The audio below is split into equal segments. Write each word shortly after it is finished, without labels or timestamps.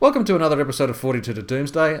Welcome to another episode of 42 to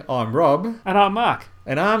Doomsday. I'm Rob. And I'm Mark.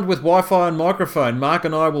 And armed with Wi-Fi and microphone, Mark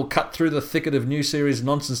and I will cut through the thicket of new series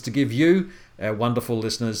nonsense to give you, our wonderful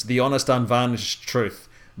listeners, the honest, unvarnished truth.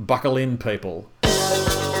 Buckle in, people.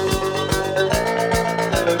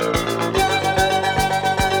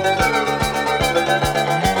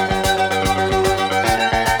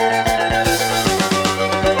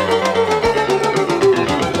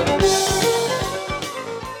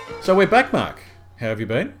 So we're back, Mark. How have you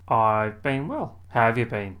been? I've been well. How have you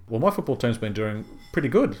been? Well, my football team's been doing pretty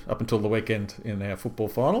good up until the weekend in our football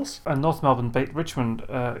finals. And North Melbourne beat Richmond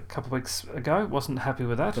a couple of weeks ago. Wasn't happy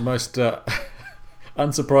with that. The most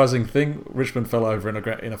unsurprising thing, Richmond fell over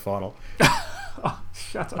in a final. Oh,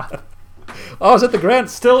 shut up. I was at the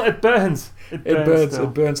ground. Still, it burns. It burns.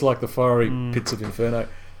 It burns like the fiery pits of Inferno.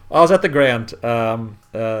 I was at the ground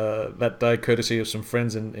that day, courtesy of some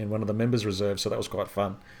friends in one of the members' reserves, so that was quite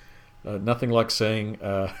fun. Nothing like seeing...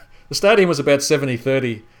 the stadium was about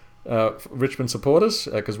 70-30 Richmond supporters,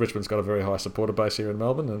 because Richmond's got a very high supporter base here in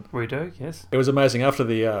Melbourne. And we do, yes. it was amazing. After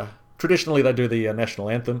the... traditionally, they do the national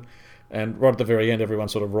anthem, and right at the very end, everyone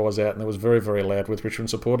sort of roars out, and it was very, very loud with Richmond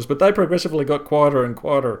supporters. But they progressively got quieter and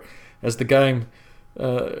quieter as the game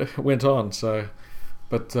went on. So,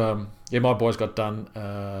 but, my boys got done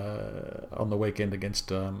on the weekend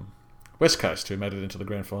against West Coast, who made it into the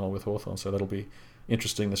grand final with Hawthorn. So that'll be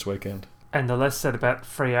interesting this weekend. And the less said about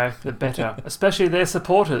Freo, the better, especially their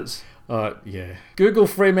supporters. Yeah. Google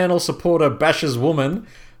Fremantle supporter bashes woman,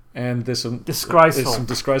 and there's some disgraceful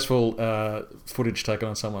footage taken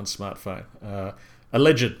on someone's smartphone.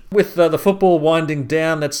 Alleged. With the football winding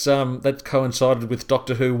down, that coincided with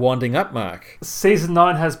Doctor Who winding up, Mark. Season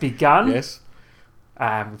 9 has begun. Yes.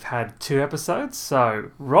 We've had 2 episodes,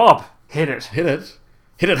 so Rob, hit it. Hit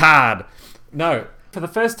it hard. No. For the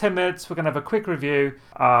first 10 minutes, we're going to have a quick review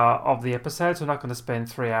of the episodes. We're not going to spend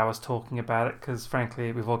 3 hours talking about it because,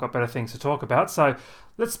 frankly, we've all got better things to talk about. So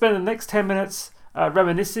let's spend the next 10 minutes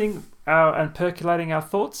reminiscing and percolating our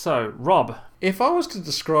thoughts. So, Rob. If I was to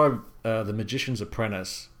describe The Magician's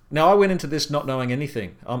Apprentice... Now, I went into this not knowing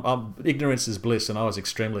anything. Ignorance is bliss, and I was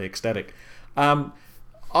extremely ecstatic.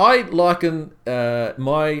 I liken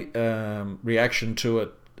my reaction to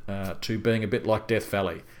it to being a bit like Death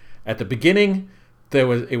Valley. At the beginning... It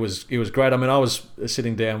was great. I mean, I was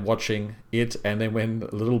sitting down watching it, and then when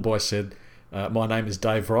the little boy said, "My name is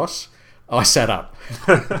Dave Ross," I sat up.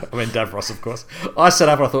 I mean, Dave Ross, of course. I sat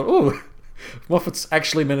up and I thought, "Oh, Moffat's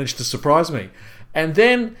actually managed to surprise me." And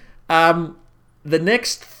then the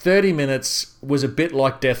next 30 minutes was a bit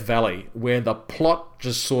like Death Valley, where the plot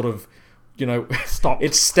just sort of, stopped.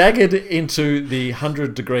 It staggered into the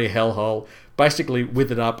 100-degree hellhole, basically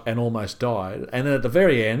withered up and almost died. And then at the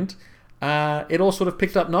very end... it all sort of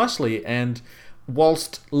picked up nicely, and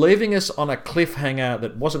whilst leaving us on a cliffhanger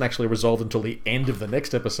that wasn't actually resolved until the end of the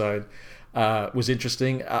next episode was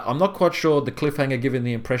interesting. I'm not quite sure the cliffhanger, given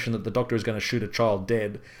the impression that the Doctor is going to shoot a child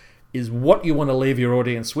dead, is what you want to leave your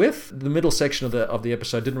audience with. The middle section of the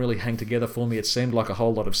episode didn't really hang together for me. It seemed like a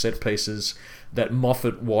whole lot of set pieces that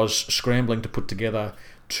Moffat was scrambling to put together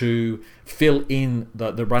to fill in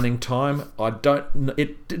the running time.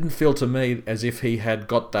 It didn't feel to me as if he had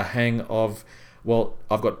got the hang of, well,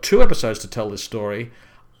 I've got 2 episodes to tell this story.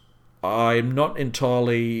 I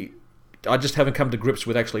just haven't come to grips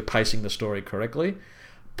with actually pacing the story correctly.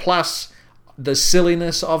 Plus, the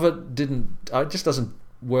silliness of it just doesn't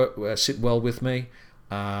sit well with me.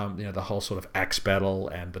 The whole sort of axe battle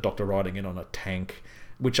and the Doctor riding in on a tank,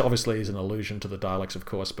 which obviously is an allusion to the Daleks, of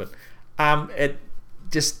course, but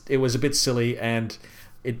it was a bit silly, and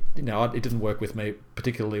it didn't work with me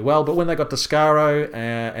particularly well. But when they got to Skaro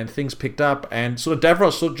and things picked up, and sort of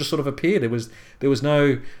Davros just sort of appeared, there was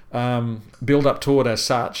no build up to it as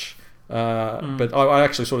such. But I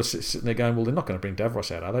actually sort of sitting there going, well, they're not going to bring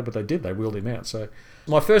Davros out, are they? But they did. They wheeled him out. So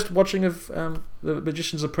my first watching of The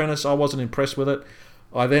Magician's Apprentice, I wasn't impressed with it.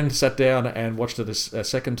 I then sat down and watched it a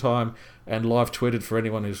second time and live tweeted for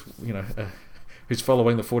anyone who's who's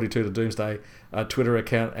following the 42 to Doomsday Twitter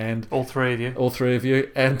account, and all three of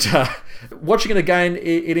you, and watching it again,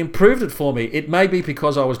 it improved it for me. It may be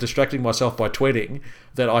because I was distracting myself by tweeting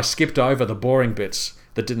that I skipped over the boring bits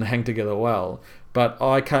that didn't hang together well, but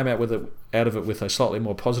I came out of it with a slightly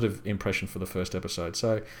more positive impression for the first episode.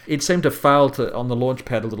 So it seemed to fail on the launch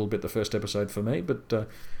pad a little bit, the first episode for me, but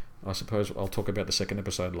I suppose I'll talk about the second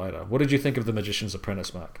episode later. What did you think of The Magician's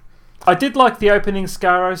Apprentice, Mark? I did like the opening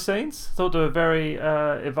Skaro scenes. Thought they were very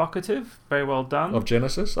evocative, very well done. Of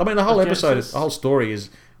Genesis? I mean, the whole episode, the whole story is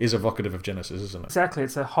evocative of Genesis, isn't it? Exactly.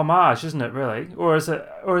 It's a homage, isn't it, really? Or is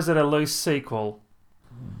it a loose sequel?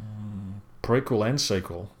 Prequel and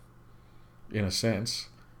sequel, in a sense.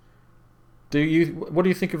 What do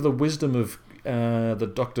you think of the wisdom of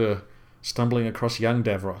the Doctor stumbling across young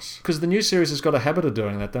Davros? Because the new series has got a habit of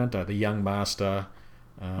doing that, don't they? The young Master,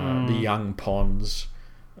 the young Pons.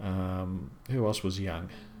 Who else was young?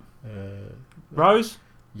 Rose.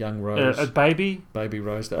 Young Rose, a baby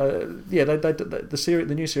Rose.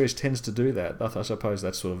 The new series tends to do that. I suppose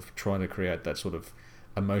that's sort of trying to create that sort of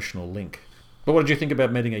emotional link. But what did you think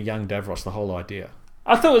about meeting a young Davros? The whole idea.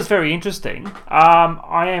 I thought it was very interesting.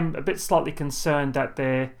 I am a bit slightly concerned that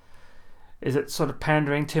is it sort of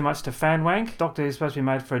pandering too much to fan wank. Doctor is supposed to be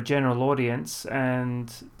made for a general audience, and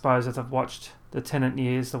I suppose if I've watched the Tennant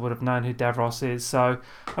years, I would have known who Davros is. So,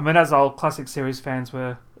 I mean, as old classic series fans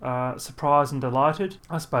were surprised and delighted,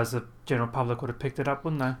 I suppose the general public would have picked it up,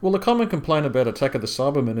 wouldn't they? Well, the common complaint about Attack of the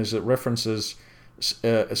Cybermen is it references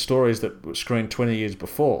stories that were screened 20 years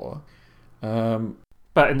before.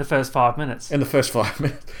 But in the first 5 minutes. And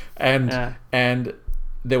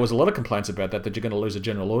there was a lot of complaints about that you're going to lose a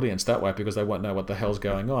general audience that way because they won't know what the hell's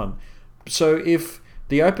going on. So if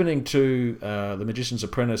the opening to The Magician's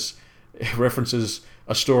Apprentice references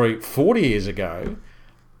a story 40 years ago,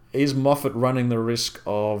 is Moffat running the risk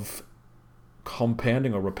of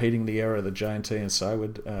compounding or repeating the error that J&T and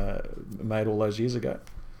Saward made all those years ago?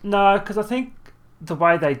 No, because I think the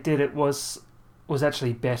way they did it was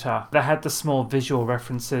actually better. They had the small visual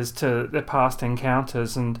references to their past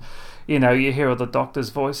encounters, and you hear all the Doctor's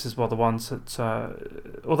voices were the ones that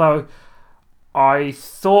although I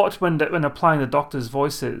thought when they're playing the Doctor's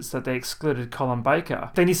voices that they excluded Colin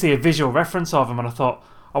Baker. Then you see a visual reference of him, and I thought,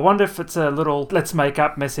 I wonder if it's a little let's make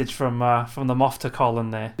up message from the Moff to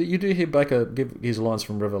Colin there. But you do hear Baker give his lines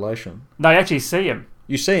from Revelation. No, you actually see him.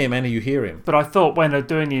 You see him and you hear him. But I thought when they're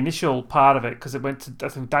doing the initial part of it, because it went to, I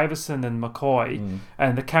think, Davison and McCoy,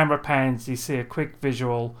 and the camera pans, you see a quick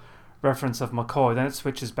visual reference of McCoy, then it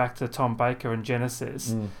switches back to Tom Baker and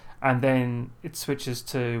Genesis, and then it switches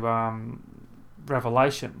to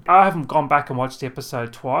Revelation. I haven't gone back and watched the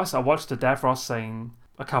episode twice. I watched the Davros scene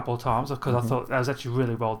a couple of times because I thought that was actually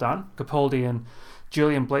really well done. Capaldi and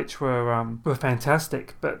Julian Bleach were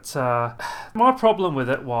fantastic, but my problem with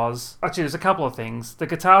it was actually there's a couple of things. The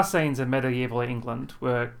guitar scenes in medieval England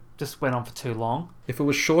just went on for too long. If it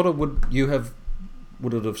was shorter, would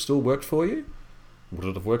it have still worked for you? Would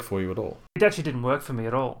it have worked for you at all? It actually didn't work for me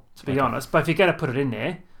at all, to be honest. But if you're going to put it in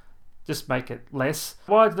there, just make it less.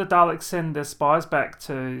 Why did the Daleks send their spies back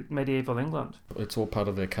to medieval England? It's all part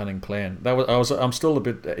of their cunning plan. I'm still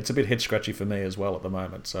it's a bit head scratchy for me as well at the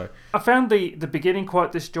moment. So I found the beginning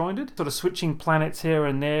quite disjointed, sort of switching planets here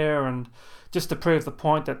and there, and just to prove the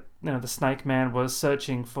point that the Snake Man was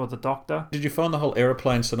searching for the Doctor. Did you find the whole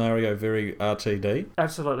aeroplane scenario very RTD?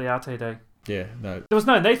 Absolutely RTD. Yeah, no. There was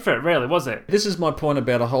no need for it, really, was it? This is my point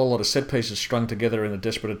about a whole lot of set pieces strung together in a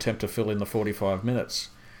desperate attempt to fill in the 45 minutes.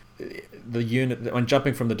 The unit, when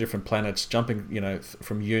jumping from the different planets,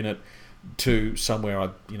 from unit to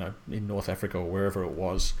somewhere, in North Africa or wherever it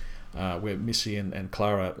was, where Missy and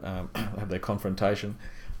Clara have their confrontation,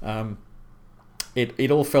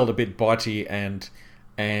 it all felt a bit bitey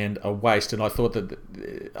and a waste. And I thought that,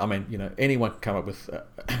 anyone can come up with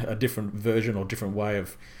a different version or different way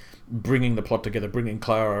of bringing the plot together, bringing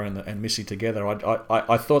Clara and Missy together.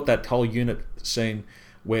 I thought that whole unit scene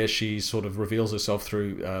where she sort of reveals herself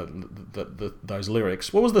through those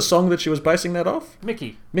lyrics. What was the song that she was basing that off?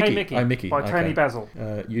 Mickey. Hey Mickey. By Tony Basil.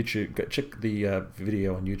 YouTube. Check the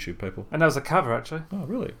video on YouTube, people. And that was a cover, actually. Oh,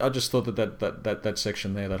 really? I just thought that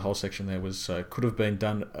section there, that whole section there, was could have been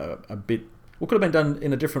done could have been done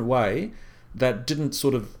in a different way that didn't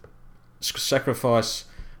sort of sacrifice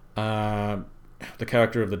the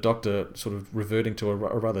character of the Doctor sort of reverting to a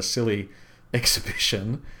rather silly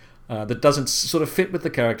exhibition. That doesn't sort of fit with the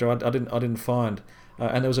character. I didn't find,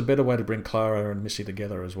 and there was a better way to bring Clara and Missy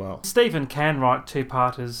together as well. Stephen can write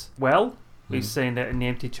two-parters well. We've seen that in The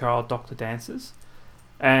Empty Child, Doctor Dances,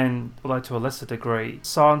 and although to a lesser degree,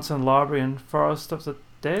 Silence in the Library and Forest of the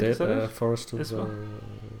Dead. Is that it? Forest of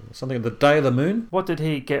something of the Day of the Moon. What did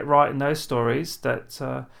he get right in those stories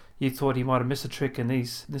that you thought he might have missed a trick in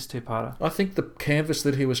this two-parter? I think the canvas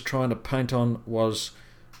that he was trying to paint on was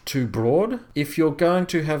too broad. If you're going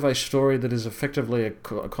to have a story that is effectively a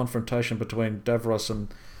confrontation between Davros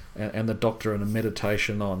and the Doctor and a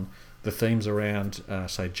meditation on the themes around,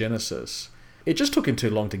 say, Genesis, it just took him too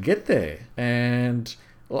long to get there. And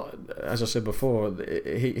as I said before,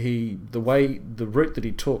 the route that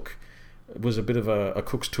he took was a bit of a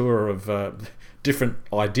cook's tour of different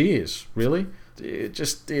ideas. Really, it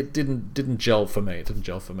didn't gel for me. It didn't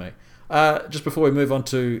gel for me. Just before we move on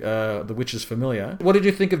to The Witch's Familiar, what did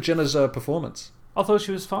you think of Jenna's performance? I thought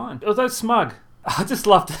she was fine. Although smug. I just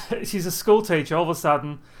loved it. She's a school teacher. All of a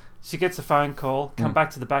sudden, She gets a phone call, come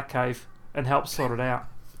back to the Batcave and help sort it out.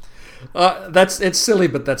 It's silly,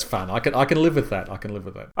 but that's fun. I can live with that. I can live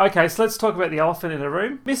with that. Okay, so let's talk about the elephant in the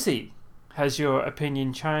room. Missy, has your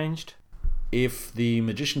opinion changed? If The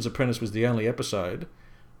Magician's Apprentice was the only episode,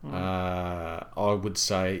 I would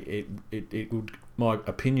say it would. My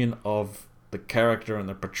opinion of the character and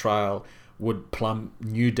the portrayal would plumb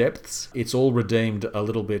new depths. It's all redeemed a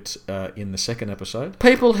little bit in the second episode.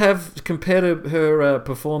 People have compared her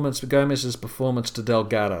performance, Gomez's performance, to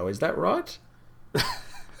Delgado. Is that right?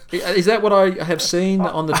 Is that what I have seen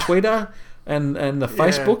on the Twitter and the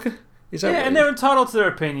Facebook? Is that and they're entitled to their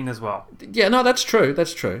opinion as well. Yeah, no, that's true.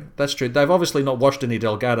 That's true. They've obviously not watched any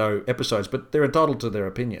Delgado episodes, but they're entitled to their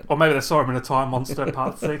opinion. Or maybe they saw him in a Time Monster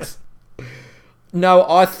Part 6. No,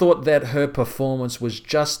 I thought that her performance was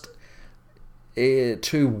just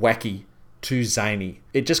too wacky, too zany.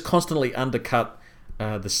 It just constantly undercut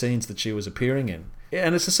the scenes that she was appearing in.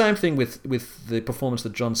 And it's the same thing with the performance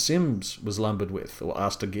that John Sims was lumbered with or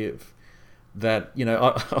asked to give. That,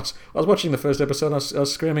 I was watching the first episode and I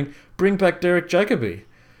was screaming, bring back Derek Jacobi.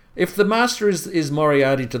 If the Master is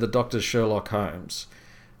Moriarty to the Doctor's Sherlock Holmes,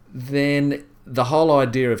 then the whole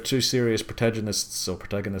idea of two serious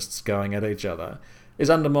protagonists going at each other is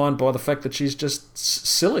undermined by the fact that she's just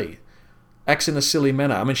silly. Acts in a silly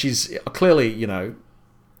manner. I mean, she's clearly,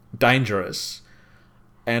 dangerous.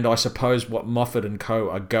 And I suppose what Moffat and co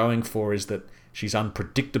are going for is that she's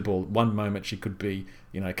unpredictable. One moment she could be,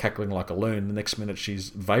 cackling like a loon. The next minute she's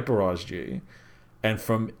vaporized you. And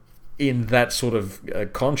from in that sort of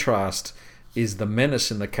contrast is the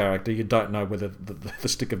menace in the character. You don't know whether the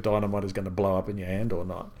stick of dynamite is going to blow up in your hand or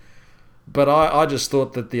not. But I just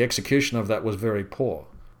thought that the execution of that was very poor.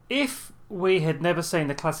 If we had never seen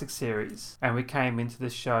the classic series and we came into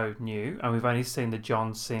this show new and we've only seen the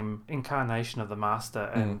John Sim incarnation of the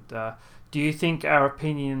Master, and do you think our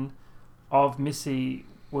opinion of Missy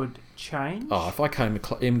would change? Oh, if I came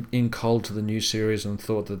in cold to the new series and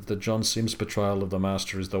thought that the John Sims portrayal of the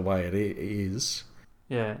Master is the way it is...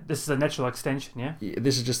 Yeah, this is a natural extension, yeah?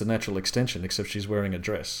 This is just a natural extension, except she's wearing a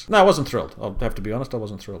dress. No, I wasn't thrilled. I'll have to be honest, I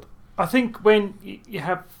wasn't thrilled. I think when you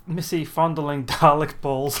have Missy fondling Dalek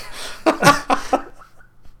balls,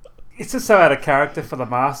 it's just so out of character for the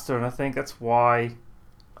Master, and I think that's why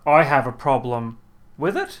I have a problem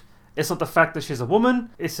with it. It's not the fact that she's a woman,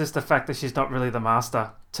 it's just the fact that she's not really the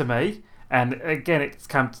Master to me. And again, it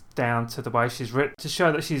comes down to the way she's written. To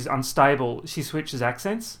show that she's unstable, she switches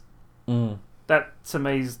accents. That, to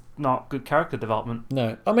me, is not good character development.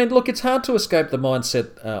 No. I mean, look, it's hard to escape the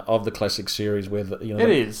mindset of the classic series where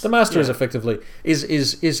the Master is effectively, is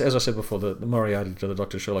as I said before, the Moriarty to the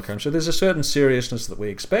Dr. Sherlock Holmes. So there's a certain seriousness that we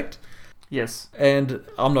expect. Yes. And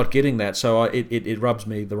I'm not getting that, so it rubs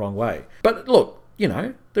me the wrong way. But look,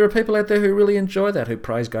 there are people out there who really enjoy that, who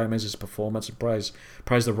praise Gomez's performance and praise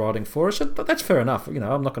the writing for us. And that's fair enough. I'm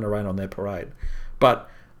not going to rain on their parade. But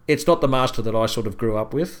it's not the Master that I sort of grew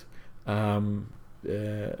up with.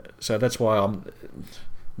 So that's why I'm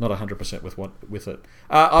not 100% with it.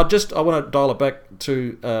 I want to dial it back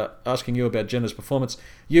to asking you about Jenna's performance.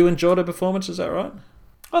 You enjoyed her performance, is that right?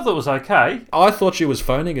 I thought it was okay. I thought she was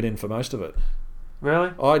phoning it in for most of it.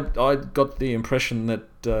 Really? I got the impression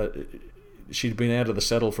that she'd been out of the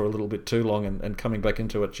saddle for a little bit too long, and coming back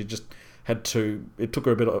into it, she just had to. It took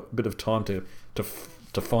her a bit of time to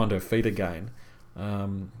find her feet again.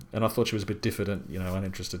 And I thought she was a bit diffident,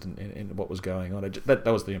 uninterested in what was going on. That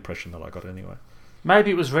was the impression that I got anyway.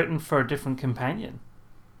 Maybe it was written for a different companion,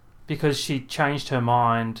 because she changed her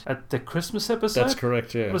mind at the Christmas episode. That's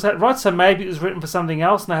correct, yeah. Was that right? So maybe it was written for something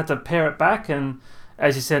else and they had to pare it back, and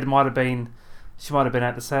as you said, she might have been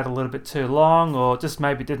out the saddle a little bit too long, or just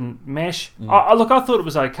maybe didn't mesh. I thought it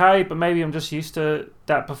was okay, but maybe I'm just used to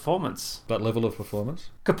that performance. That level of performance?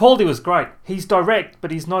 Capaldi was great. He's direct,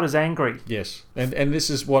 but he's not as angry. Yes, and this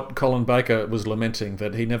is what Colin Baker was lamenting,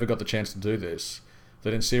 that he never got the chance to do this.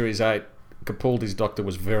 That in Series 8, Capaldi's Doctor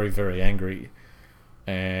was very, very angry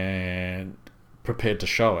and prepared to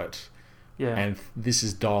show it. Yeah. And this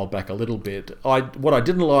is dialed back a little bit. What I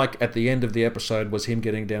didn't like at the end of the episode was him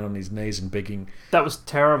getting down on his knees and begging. That was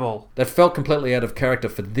terrible. That felt completely out of character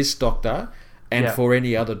for this Doctor and for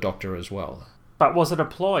any other Doctor as well. But was it a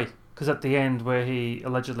ploy? Because at the end where he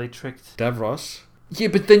allegedly tricked Davros. Yeah,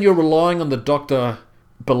 but then you're relying on the Doctor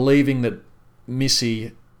believing that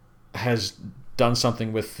Missy has done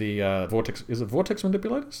something with the vortex. Is it vortex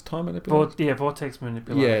manipulators? Time manipulators? Vortex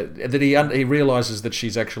manipulators. Yeah, that he realizes that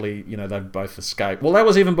she's actually, they've both escaped. Well, that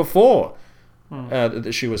was even before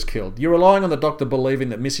that she was killed. You're relying on the Doctor believing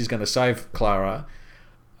that Missy's going to save Clara,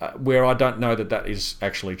 where I don't know that is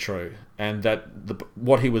actually true, and that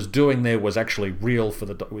what he was doing there was actually real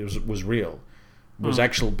was real, was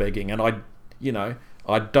actual begging. And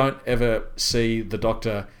I don't ever see the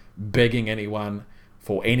Doctor begging anyone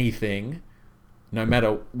for anything, no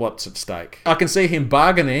matter what's at stake. I can see him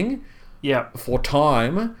bargaining for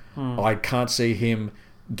time. I can't see him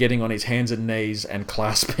getting on his hands and knees and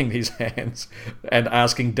clasping his hands and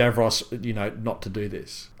asking Davros, not to do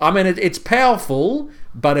this. I mean, it's powerful,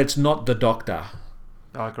 but it's not the Doctor.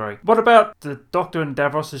 I agree. What about the Doctor in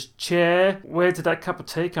Davros's chair? Where did that cup of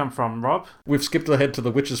tea come from, Rob? We've skipped ahead to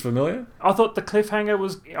The Witch's Familiar. I thought the cliffhanger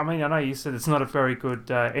was... I mean, I know you said it's not a very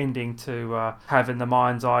good ending to have in the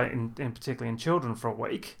mind's eye, in particularly in children, for a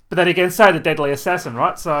week. But then again, say the Deadly Assassin,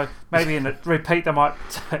 right? So maybe in a repeat they might...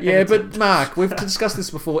 Yeah, but Mark, we've discussed this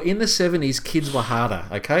before. In the 70s, kids were harder,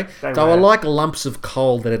 okay? They were like lumps of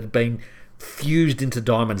coal that had been fused into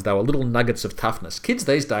diamonds. They were little nuggets of toughness. Kids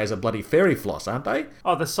these days are bloody fairy floss, aren't they?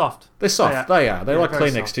 Oh, they're soft. They're soft. They are. They're like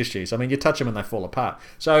Kleenex tissues. I mean, you touch them and they fall apart.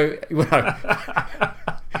 So,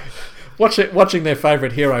 watching their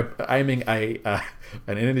favourite hero aiming an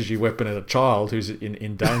energy weapon at a child who's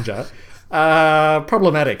in danger,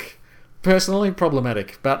 problematic. Personally,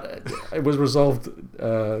 problematic, but it was resolved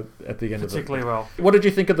at the end particularly well. What did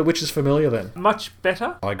you think of The Witch's Familiar then? Much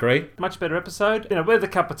better. I agree. Much better episode. Where did the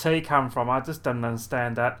cup of tea come from? I just don't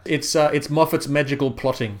understand that. It's Moffat's magical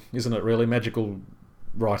plotting, isn't it? Really, magical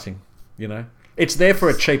writing. It's there for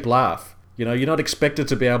a cheap laugh. You're not expected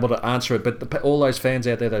to be able to answer it, but all those fans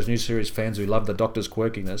out there, those new series fans who love the Doctor's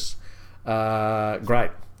quirkiness,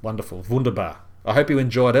 great, wonderful, wunderbar. I hope you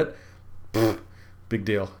enjoyed it. Big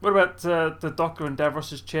deal. What about the Doctor in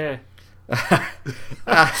Davros's chair?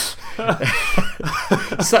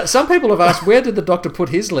 So, some people have asked, where did the Doctor put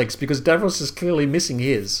his legs? Because Davros is clearly missing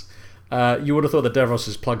his. You would have thought that Davros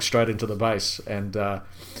is plugged straight into the base, and the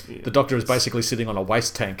Doctor is basically sitting on a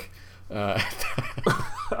waste tank,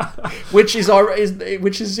 which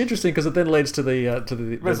is interesting because it then leads to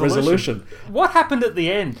the resolution. What happened at the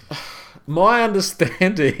end? My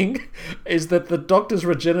understanding is that the Doctor's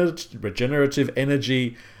regenerative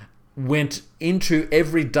energy went into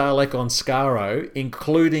every Dalek on Skaro,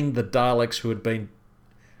 including the Daleks who had been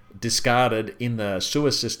discarded in the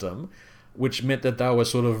sewer system, which meant that they were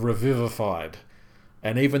sort of revivified.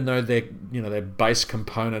 And even though their base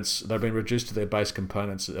components, they've been reduced to their base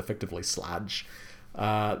components, effectively sludge,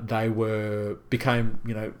 they became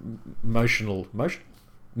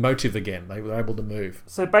motive again. They were able to move.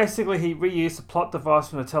 So basically he reused the plot device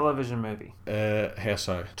from the television movie. How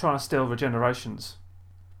so? Trying to steal regenerations.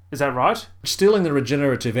 Is that right? Stealing the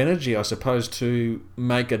regenerative energy, I suppose, to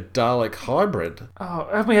make a Dalek hybrid. Oh,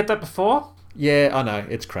 haven't we had that before? Yeah, I know.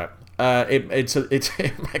 It's crap. It makes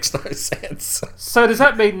no sense. So does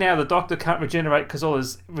that mean now the Doctor can't regenerate because all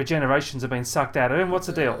his regenerations have been sucked out of him? What's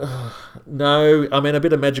the deal? No, I mean, a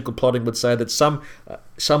bit of magical plotting would say that some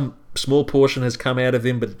small portion has come out of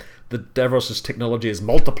him, but the Davros' technology has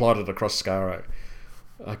multiplied it across Skaro.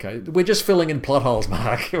 Okay, we're just filling in plot holes,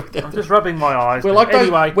 Mark. I'm just rubbing my eyes. We're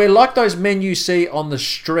like those men you see on the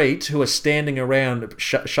street who are standing around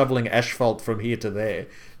shoveling asphalt from here to there,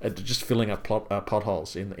 just filling up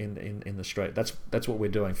potholes in the street. That's what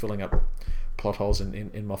we're doing, filling up plot holes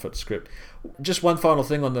in Moffat's script. Just one final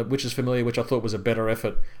thing on The Witch's Familiar, which I thought was a better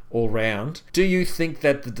effort all round. Do you think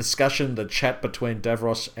that the chat between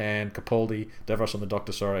Davros and Capaldi, Davros and the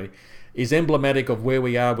Doctor, is emblematic of where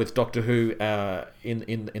we are with Doctor Who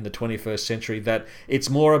in the 21st century, that it's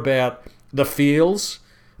more about the feels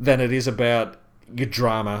than it is about your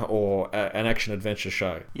drama or an action-adventure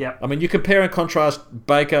show? Yeah. I mean, you compare and contrast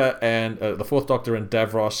Baker and the Fourth Doctor and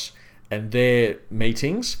Davros and their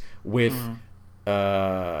meetings with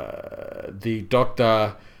the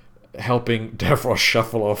Doctor helping Davros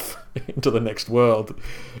shuffle off into the next world.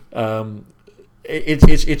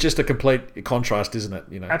 It's just a complete contrast, isn't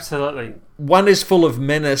it? Absolutely. One is full of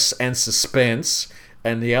menace and suspense,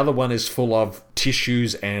 and the other one is full of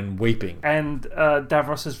tissues and weeping. And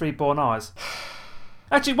Davros' reborn eyes.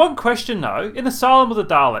 Actually, one question though: in Asylum of the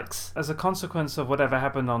Daleks, as a consequence of whatever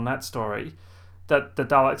happened on that story, that the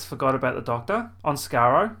Daleks forgot about the Doctor on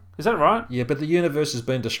Skaro. Is that right? Yeah, but the universe has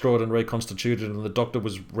been destroyed and reconstituted, and the Doctor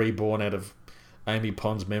was reborn out of Amy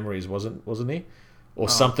Pond's memories, wasn't he? Or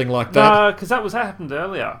something like that. No, because that happened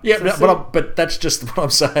earlier. Yeah, but that's just what I'm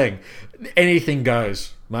saying. Anything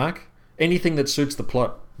goes, Mark. Anything that suits the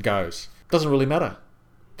plot goes. Doesn't really matter.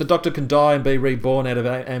 The Doctor can die and be reborn out of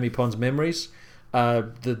Amy Pond's memories.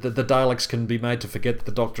 The Daleks can be made to forget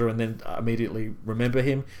the Doctor and then immediately remember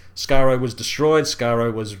him. Skaro was destroyed.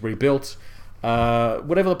 Skaro was rebuilt.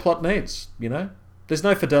 Whatever the plot needs, There's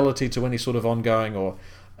no fidelity to any sort of ongoing or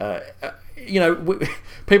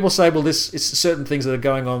people say, well, this is certain things that are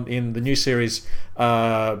going on in the new series,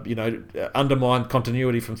 undermine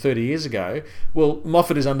continuity from 30 years ago. Well,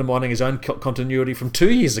 Moffat is undermining his own continuity from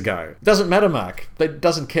 2 years ago. It doesn't matter, Mark. It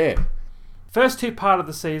doesn't care. First two part of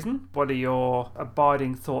the season, what are your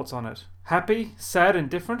abiding thoughts on it? Happy, sad, and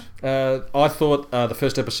different? I thought the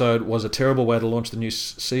first episode was a terrible way to launch the new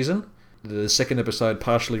season. The second episode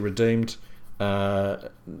partially redeemed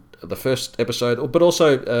the first episode, but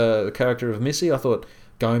also the character of Missy. I thought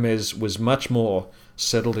Gomez was much more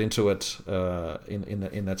settled into it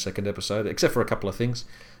in that second episode, except for a couple of things.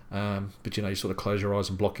 But you sort of close your eyes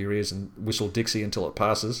and block your ears and whistle Dixie until it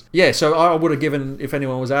passes. Yeah, so I would have given, if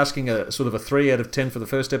anyone was asking, a sort of a 3 out of 10 for the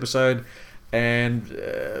first episode, and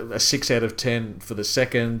a 6 out of 10 for the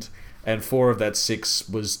second, and 4 of that 6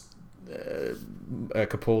 was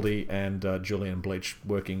Capaldi and Julian Bleach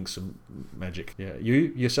working some magic. Yeah,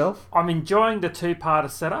 you yourself? I'm enjoying the two-parter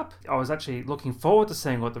setup. I was actually looking forward to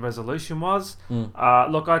seeing what the resolution was.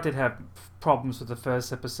 Look, I did have problems with the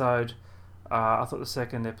first episode. I thought the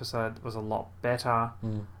second episode was a lot better.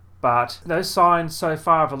 But no signs so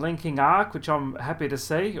far of a linking arc, which I'm happy to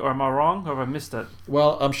see. Or am I wrong? Or have I missed it?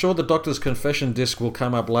 Well, I'm sure the Doctor's confession disc will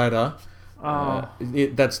come up later.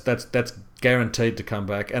 That's guaranteed to come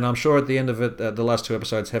back, and I'm sure at the end of it, the last 2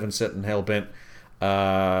 episodes, Heaven Set and Hellbent,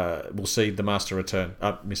 we'll see the Master return.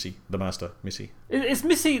 Missy, the Master, Missy. Is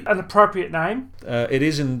Missy an appropriate name? It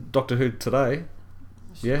is in Doctor Who today.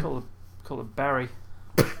 Yeah. Call it Barry.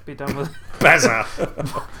 Be done with it. Bazza.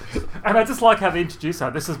 And I just like how they introduce her.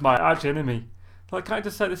 This is my arch enemy. Like, can't I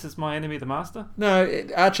just say this is my enemy, the Master? No,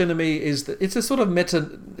 arch enemy it's a sort of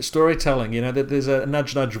meta storytelling. That there's a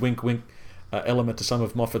nudge, wink, wink. Element to some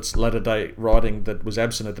of Moffat's latter-day writing that was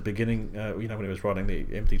absent at the beginning, when he was writing The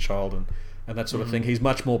Empty Child and that sort of thing. He's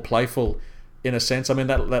much more playful in a sense. I mean,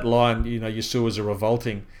 that line, your sewers are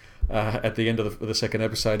revolting, at the end of the second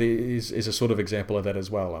episode is a sort of example of that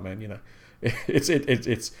as well. I mean, it's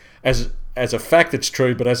as a fact it's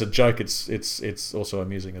true, but as a joke it's also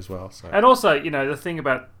amusing as well. So. And also, the thing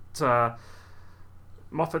about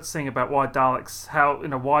Moffat's thing about why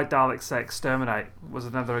Daleks say exterminate was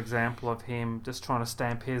another example of him just trying to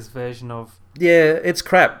stamp his version of... Yeah, it's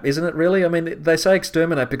crap, isn't it, really? I mean, they say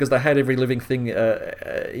exterminate because they hate every living thing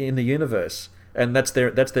in the universe, and that's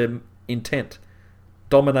their intent.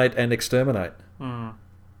 Dominate and exterminate.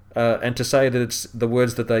 And to say that it's the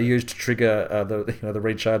words that they use to trigger the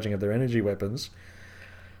recharging of their energy weapons,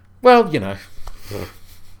 well,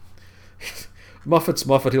 Moffat's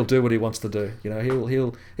Moffat. He'll do what he wants to do.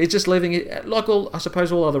 He's just leaving it like I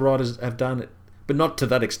suppose all other writers have done it, but not to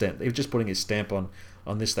that extent. He's just putting his stamp on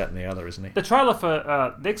this, that, and the other, isn't he? The trailer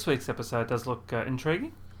for next week's episode does look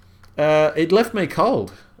intriguing. It left me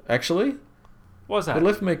cold, actually. What was that? It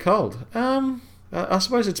left me cold. I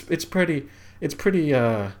suppose it's pretty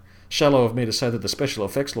shallow of me to say that the special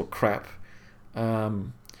effects look crap.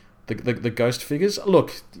 The ghost figures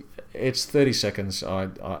look. It's 30 seconds. I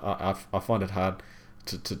find it hard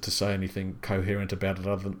to say anything coherent about it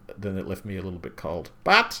other than it left me a little bit cold.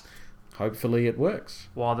 But hopefully it works.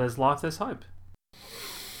 While there's life, there's hope.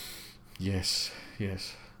 Yes.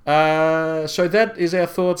 So that is our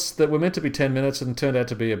thoughts that were meant to be 10 minutes and turned out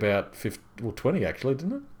to be about 20 actually,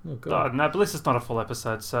 didn't it? Oh, God. No, but this is not a full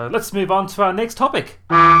episode, so let's move on to our next topic.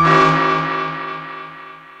 And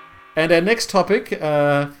our next topic...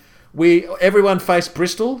 everyone faced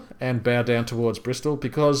Bristol and bowed down towards Bristol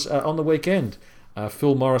because on the weekend,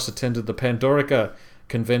 Phil Morris attended the Pandorica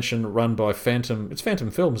convention run by Phantom. It's Phantom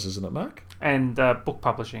Films, isn't it, Mark? And book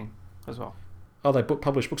publishing as well. Oh, they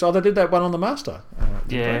publish books. Oh, they did that one on the Master.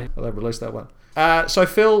 Yeah. They released that one. So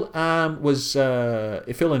Phil was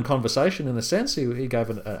Phil in conversation in a sense. He gave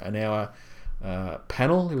an hour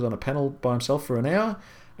panel. He was on a panel by himself for an hour.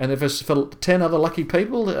 And there was for 10 other lucky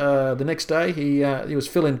people. The next day, he was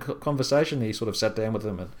Phil in conversation. He sort of sat down with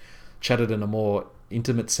them and chatted in a more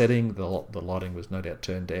intimate setting. The lighting was no doubt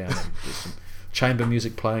turned down. And there's some chamber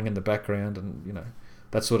music playing in the background, and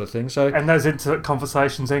that sort of thing. And those intimate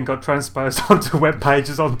conversations then got transposed onto web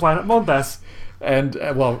pages on Planet Mondas, and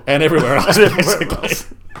everywhere else. Basically,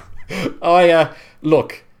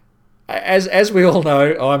 look. As we all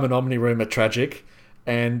know, I'm an omni-roomer tragic,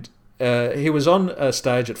 and. He was on a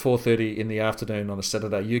stage at 4:30 in the afternoon on a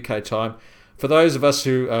Saturday UK time. For those of us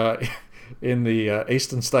who are in the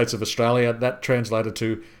eastern states of Australia, that translated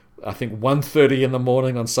to, I think, 1:30 in the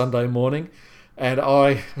morning on Sunday morning. And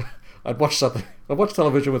I'd watched something. I watched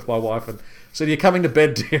television with my wife and said, "You're coming to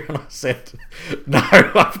bed, dear?" And I said, "No,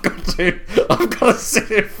 I've got to sit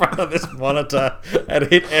in front of this monitor and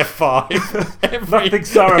hit F5 Nothing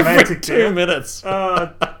so romantic, every 2 minutes."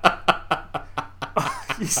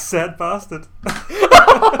 You sad bastard.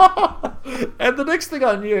 And the next thing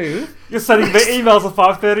I knew... You're sending me emails at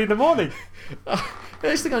 5:30 in the morning. The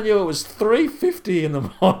next thing I knew, it was 3:50 in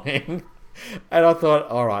the morning. And I thought,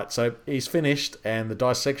 all right, so he's finished, and the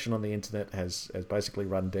dissection on the internet has basically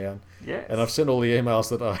run down. Yes. And I've sent all the emails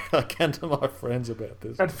that I can to my friends about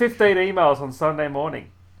this. And 15 emails on Sunday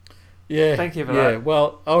morning. Yeah. Thank you for that.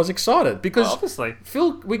 Well, I was excited because obviously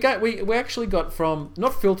Phil, we actually got from,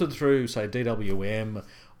 not filtered through, say, DWM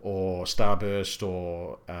or Starburst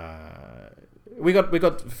or we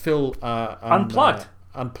got Phil unplugged.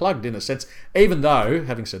 Unplugged in a sense. Even though,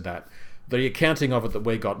 having said that, the accounting of it that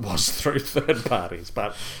we got was through third parties.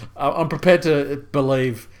 But I'm prepared to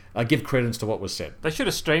give credence to what was said. They should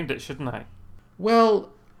have streamed it, shouldn't they?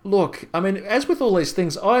 Well, look, I mean, as with all these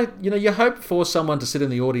things, you hope for someone to sit in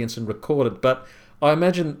the audience and record it, but I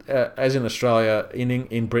imagine, as in Australia,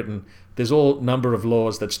 in Britain, there's all number of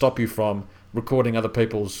laws that stop you from recording other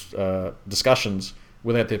people's discussions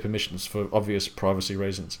without their permissions for obvious privacy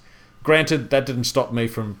reasons. Granted, that didn't stop me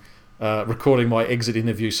from recording my exit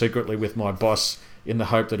interview secretly with my boss in the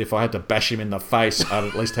hope that if I had to bash him in the face, I'd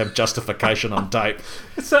at least have justification on tape.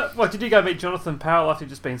 So, what, did you go meet Jonathan Powell after you'd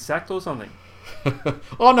just been sacked or something?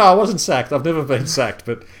 Oh no, I wasn't sacked. I've never been sacked,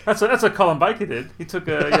 but that's what Colin Baker did. He took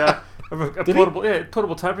a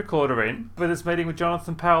portable tape recorder in with his meeting with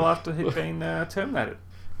Jonathan Powell after he'd been terminated.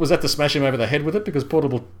 Was that to smash him over the head with it? Because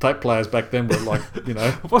portable tape players back then were like,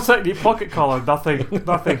 What's that in your pocket, Colin? Nothing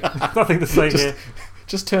to see here.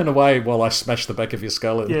 Just turn away while I smash the back of your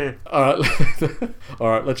skull in. Yeah. All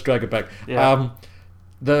right, let's drag it back. Yeah.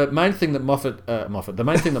 The main thing that the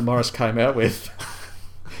main thing that Morris came out with.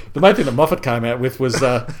 The main thing that Moffat came out with was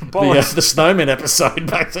the Snowman episode,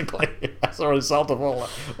 basically, as a result of all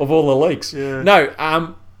the leaks. Yeah.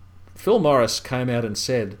 No, Phil Morris came out and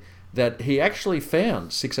said that he actually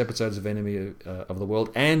found 6 episodes of Enemy of the World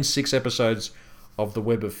and 6 episodes of The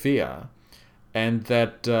Web of Fear, and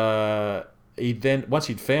that he then, once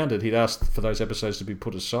he'd found it, he'd asked for those episodes to be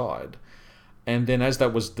put aside. And then as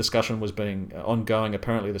that discussion was being ongoing,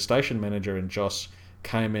 apparently the station manager in Joss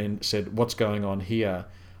came in and said, "What's going on here?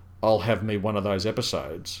 I'll have me one of those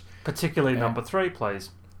episodes." Particularly number 3,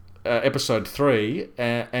 please. Episode 3.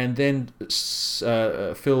 And then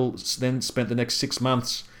Phil then spent the next 6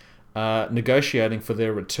 months negotiating for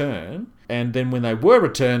their return. And then when they were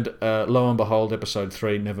returned, lo and behold, episode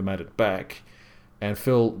 3 never made it back. And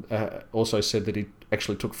Phil also said that he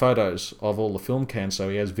actually took photos of all the film cans, so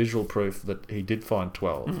he has visual proof that he did find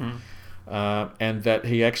 12. Mm-hmm. And that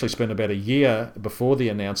he actually spent about a year before the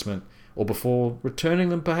announcement, or before returning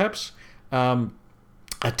them perhaps,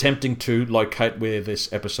 attempting to locate where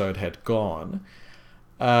this episode had gone.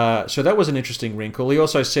 So that was an interesting wrinkle. He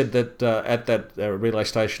also said that at that relay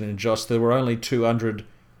station in Joss, there were 200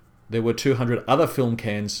 other film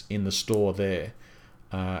cans in the store there.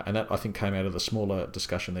 And that, I think, came out of the smaller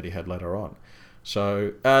discussion that he had later on.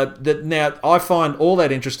 So now I find all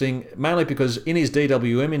that interesting, mainly because in his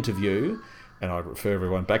DWM interview, and I refer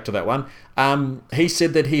everyone back to that one, he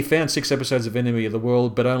said that he found 6 episodes of Enemy of the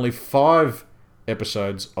World, but only 5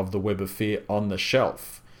 episodes of The Web of Fear on the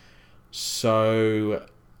shelf. So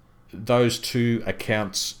those two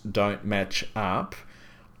accounts don't match up.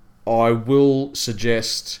 I will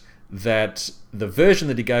suggest that the version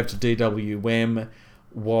that he gave to DWM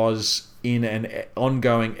was in an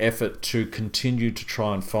ongoing effort to continue to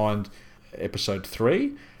try and find episode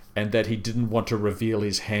 3, and that he didn't want to reveal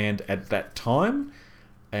his hand at that time.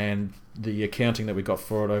 And the accounting that we got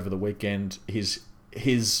for it over the weekend, his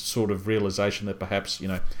sort of realization that perhaps,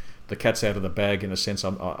 the cat's out of the bag in a sense.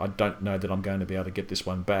 I don't know that I'm going to be able to get this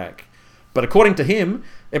one back. But according to him,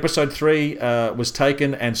 episode 3 was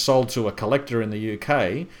taken and sold to a collector in the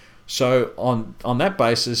UK. So on that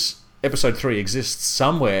basis, episode 3 exists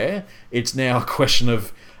somewhere. It's now a question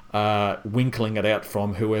of winkling it out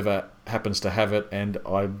from whoever happens to have it, and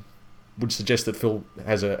I would suggest that Phil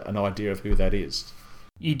has an idea of who that is.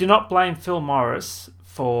 You do not blame Phil Morris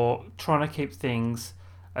for trying to keep things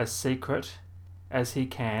as secret as he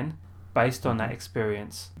can based on that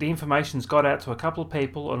experience. The information's got out to a couple of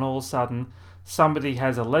people, and all of a sudden somebody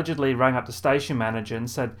has allegedly rang up the station manager and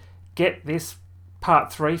said, "Get this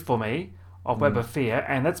part 3 for me of Web of Fear,"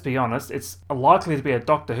 and let's be honest, it's likely to be a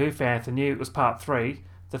Doctor Who fan who knew it was part 3,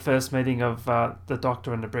 the first meeting of the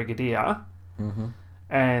Doctor and the Brigadier,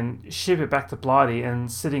 and ship it back to Blighty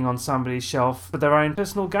and sitting on somebody's shelf for their own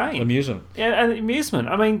personal gain. Amusement. Yeah, and amusement.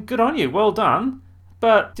 I mean, good on you, well done,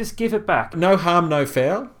 but just give it back. No harm, no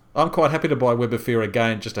foul. I'm quite happy to buy Web of Fear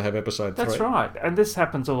again just to have episode 3. That's right, and this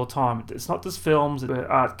happens all the time. It's not just films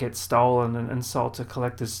where art gets stolen and sold to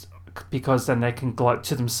collectors because then they can gloat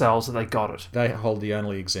to themselves that they got it. They hold the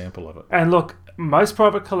only example of it. And look, most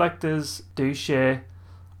private collectors do share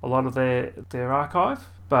a lot of their archive,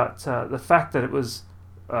 but the fact that it was,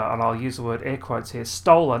 and I'll use the word air quotes here,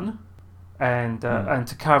 stolen, and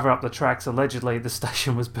to cover up the tracks, allegedly the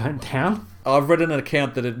station was burnt down. I've read an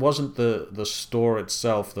account that it wasn't the store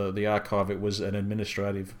itself, the archive. It was an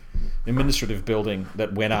administrative building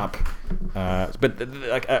that went up. But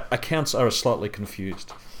accounts are slightly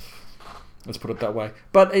confused. Let's put it that way.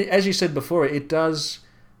 But as you said before, it does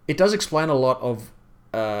explain a lot of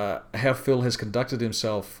how Phil has conducted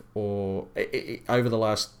himself, over the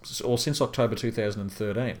last, or since October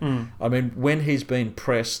 2013. I mean, when he's been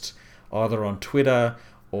pressed either on Twitter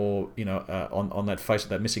or on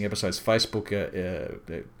that missing episodes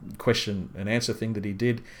Facebook question and answer thing that he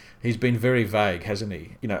did, he's been very vague, hasn't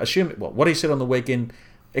he? What he said on the weekend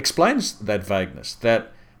explains that vagueness.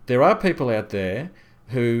 That there are people out there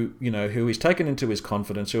who he's taken into his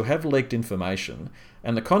confidence, who have leaked information,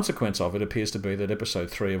 and the consequence of it appears to be that episode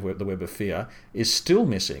 3 of The Web of Fear is still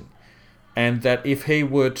missing, and that if he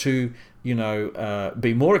were to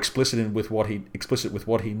be more explicit with what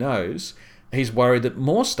he knows, he's worried that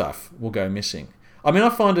more stuff will go missing. I mean, I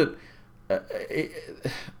find it.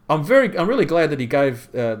 I'm really glad that he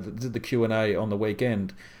gave the Q&A on the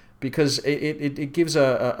weekend, because it gives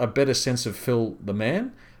a better sense of Phil the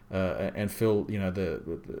man, and Phil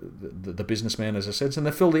the businessman, as I said,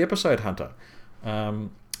 and Phil the episode hunter.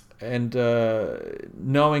 And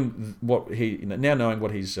knowing what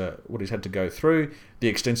he's had to go through, the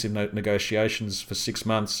extensive negotiations for 6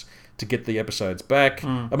 months to get the episodes back.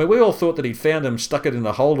 I mean, we all thought that he'd found them, stuck it in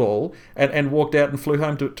a holdall, and walked out and flew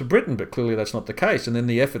home to Britain, but clearly that's not the case. And then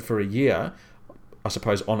the effort for a year, I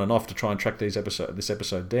suppose, on and off to try and track this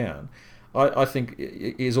episode down, I think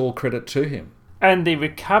is all credit to him. And the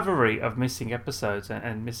recovery of missing episodes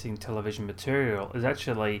and missing television material is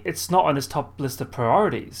actually, it's not on his top list of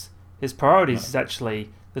priorities. His priorities is actually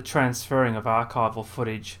the transferring of archival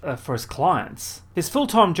footage for his clients. His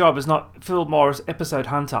full-time job is not Phil Morris, episode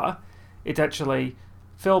hunter. It's actually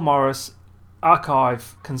Phil Morris,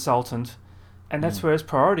 archive consultant, and that's where his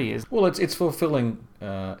priority is. Well, it's fulfilling,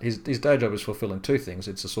 his day job is fulfilling 2 things.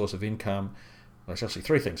 It's a source of income. Well, it's actually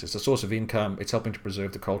 3 things. It's a source of income. It's helping to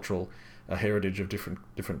preserve the cultural heritage of different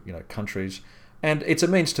countries, and it's a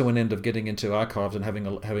means to an end of getting into archives and having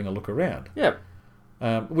a look around. Yeah.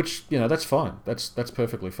 Which that's fine. That's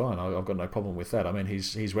perfectly fine. I've got no problem with that. I mean,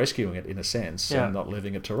 he's rescuing it in a sense and not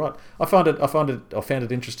leaving it to rot. I found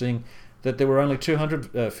it interesting that there were only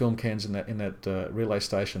 200 film cans in that relay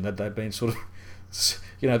station, that they've been sort of.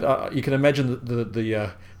 You can imagine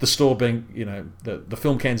the store being, the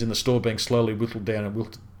film cans in the store being slowly whittled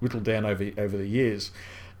down over the years,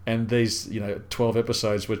 and these 12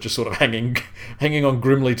 episodes were just sort of hanging on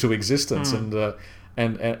grimly to existence,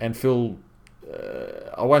 and Phil,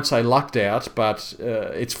 I won't say lucked out, but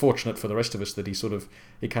it's fortunate for the rest of us that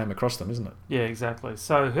he came across them, isn't it? Yeah, exactly.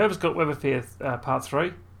 So whoever's got Web of Fear Part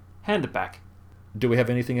 3, hand it back. Do we have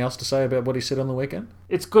anything else to say about what he said on the weekend?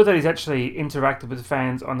 It's good that he's actually interacted with the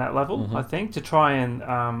fans on that level, I think, to try and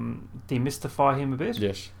demystify him a bit.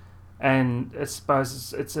 Yes. And I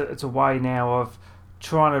suppose it's a way now of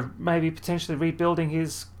trying to maybe potentially rebuilding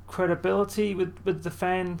his credibility with the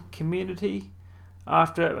fan community.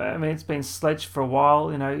 After, I mean, it's been sledged for a while.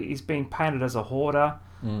 He's been painted as a hoarder,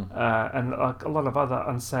 and like a lot of other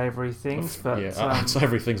unsavoury things. But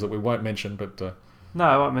unsavoury things that we won't mention, but. No,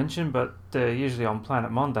 I won't mention, but they're usually on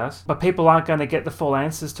Planet Mondas. But people aren't going to get the full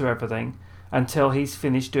answers to everything until he's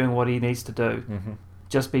finished doing what he needs to do. Mm-hmm.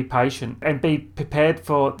 Just be patient and be prepared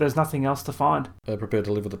for there's nothing else to find. Prepared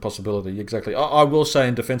to live with the possibility, exactly. I will say,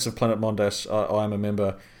 in defence of Planet Mondas, I am a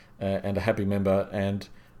member and a happy member. And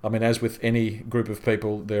I mean, as with any group of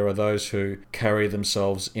people, there are those who carry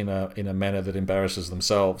themselves in a manner that embarrasses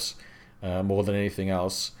themselves more than anything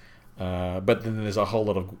else. But then there's a whole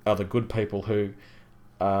lot of other good people who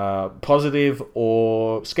positive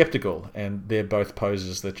or skeptical, and they're both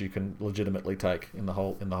poses that you can legitimately take in the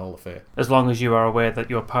whole affair. As long as you are aware that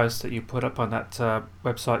your post that you put up on that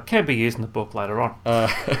website can be used in the book later on,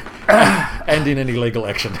 and in any legal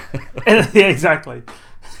action. Yeah, exactly.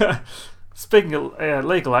 Speaking of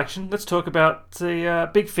legal action, let's talk about the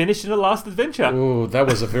big finish in The Last Adventure. Ooh, that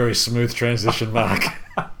was a very smooth transition, Mark.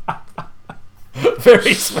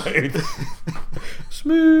 Very smooth.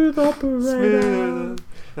 Smooth operator. Smooth.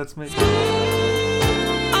 That's me.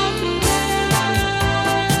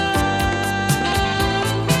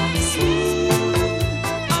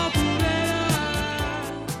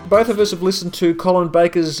 Both of us have listened to Colin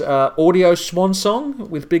Baker's audio swan song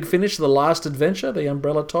with Big Finish, The Last Adventure, the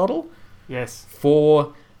umbrella title. Yes.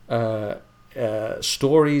 For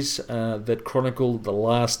stories that chronicle the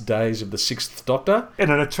last days of the Sixth Doctor.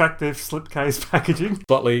 In an attractive slipcase packaging.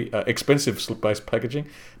 Slightly expensive slip-based packaging.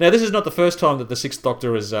 Now, this is not the first time that the Sixth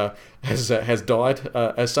Doctor has died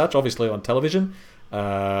as such, obviously on television.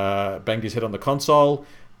 Banged his head on the console.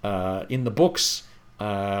 In the books,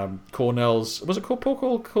 Cornell's... Was it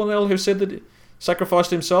Paul Cornell who said that he sacrificed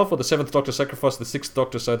himself, or the Seventh Doctor sacrificed the Sixth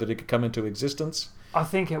Doctor so that he could come into existence? I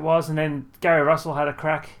think it was, and then Gary Russell had a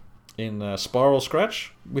crack. In Spiral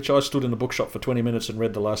Scratch, which I stood in a bookshop for 20 minutes and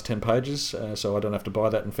read the last 10 pages, so I don't have to buy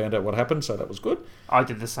that and found out what happened, so that was good. I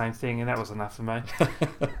did the same thing, and that was enough for me.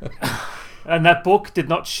 And that book did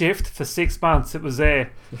not shift for 6 months. It was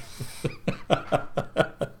there.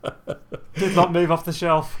 Did not move off the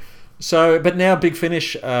shelf. So, but now Big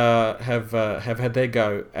Finish have had their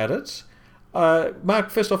go at it. Mark,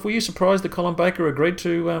 first off, were you surprised that Colin Baker agreed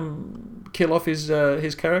to kill off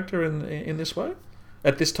his character in this way?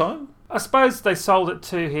 At this time? I suppose they sold it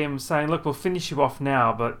to him saying, look, we'll finish you off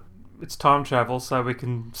now, but it's time travel, so we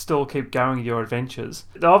can still keep going your adventures.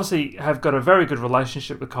 They obviously have got a very good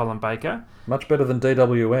relationship with Colin Baker. Much better than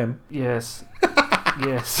DWM. Yes.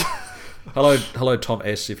 Yes. Hello, Tom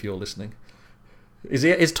S., if you're listening.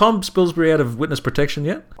 Is Tom Spilsbury out of witness protection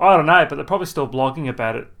yet? I don't know, but they're probably still blogging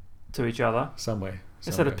about it to each other. Somewhere.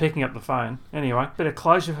 Instead of picking up the phone. Anyway, bit of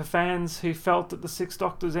closure for fans who felt that the Sixth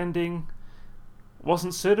Doctor's ending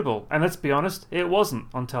wasn't suitable. And let's be honest, it wasn't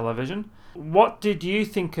on television. What did you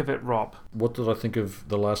think of it, Rob? What did I think of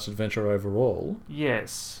The Last Adventure overall?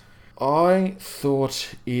 Yes. I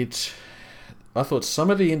thought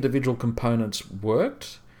some of the individual components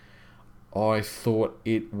worked. I thought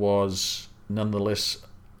it was nonetheless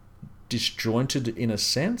disjointed in a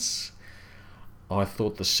sense. I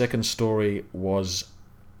thought the second story was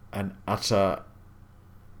an utter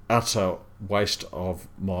waste of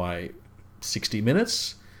my 60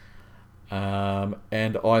 minutes.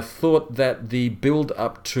 And I thought that the build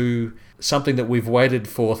up to something that we've waited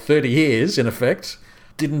for 30 years, in effect,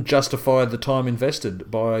 didn't justify the time invested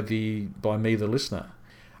by me, the listener.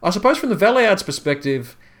 I suppose from the Valeyard's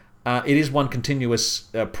perspective, it is one continuous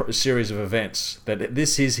series of events, that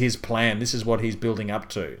this is his plan, this is what he's building up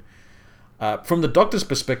to. From the Doctor's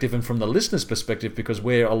perspective and from the listener's perspective, because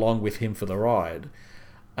we're along with him for the ride,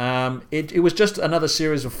 it was just another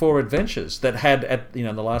series of 4 adventures that had, at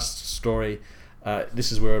the last story,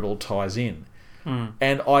 this is where it all ties in.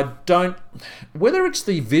 And I don't... Whether it's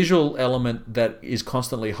the visual element that is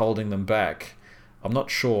constantly holding them back, I'm not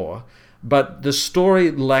sure, but the story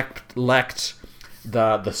lacked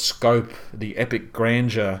the scope, the epic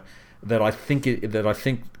grandeur that I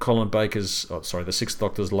think Colin Baker's... the Sixth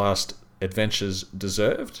Doctor's last adventures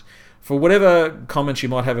deserved. For whatever comments you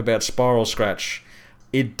might have about Spiral Scratch,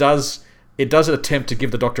 it does attempt to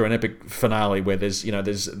give the Doctor an epic finale where there's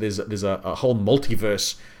a whole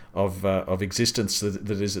multiverse of existence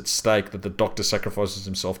that is at stake, that the Doctor sacrifices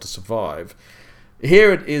himself to survive.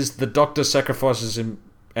 Here it is, the Doctor sacrifices him,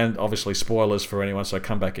 and obviously spoilers for anyone, so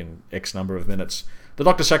come back in X number of minutes. The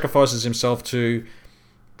Doctor sacrifices himself to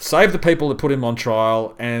save the people that put him on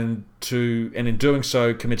trial, and in doing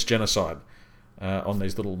so commits genocide on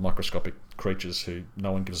these little microscopic creatures who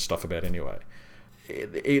no one gives a stuff about anyway.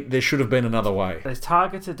 There should have been another way. They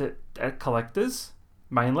targeted it at collectors,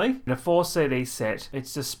 mainly. In a 4 CD set,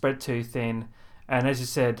 it's just spread too thin. And as you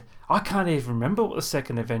said, I can't even remember what the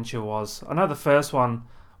second adventure was. I know the first one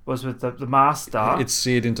was with the Master. It's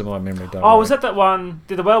seared into my memory, don't worry. Was that one?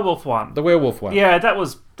 The werewolf one? The werewolf one. Yeah, that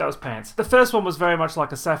was pants. The first one was very much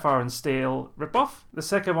like a Sapphire and Steel ripoff. The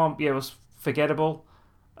second one, was forgettable.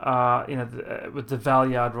 With the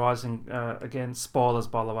Valeyard rising again. Spoilers,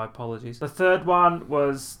 by the way. Apologies. The third one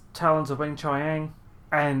was Talons of Wing Chiang,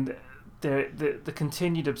 and the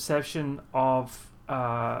continued obsession of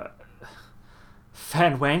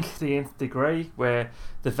Fan Wank, the nth degree, where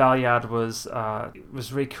the Valeyard was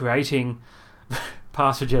recreating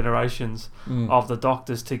past generations of the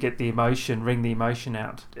Doctors to get wring the emotion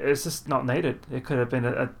out. It's just not needed. It could have been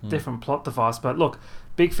a different plot device. But look,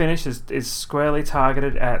 Big Finish is squarely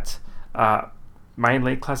targeted at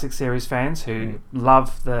mainly classic series fans who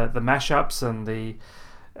love the mashups and the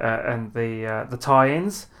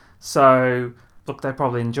tie-ins. So look, they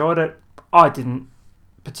probably enjoyed it. I didn't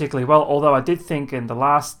particularly well, although I did think in the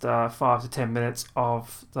last 5 to 10 minutes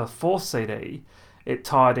of the 4th CD, it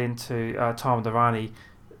tied into Time of the Rani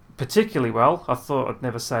particularly well. I thought I'd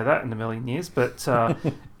never say that in a million years, but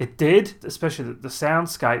it did. Especially the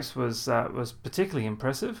soundscapes was particularly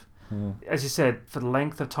impressive. As you said, for the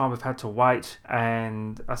length of time we've had to wait,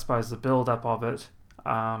 and I suppose the build-up of it,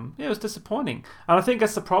 it was disappointing. And I think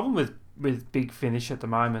that's the problem with Big Finish at the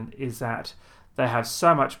moment, is that they have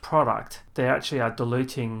so much product, they actually are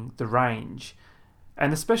diluting the range.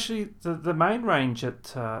 And especially the main range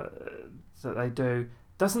that they do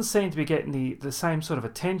doesn't seem to be getting the same sort of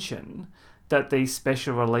attention that these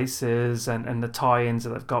special releases and the tie-ins that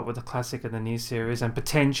they've got with the classic and the new series, and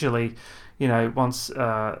potentially, once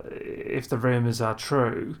if the rumours are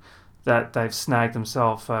true that they've snagged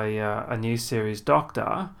themselves a new series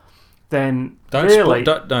Doctor, then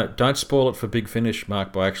don't spoil it for Big Finish,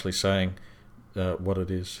 Mark, by actually saying what it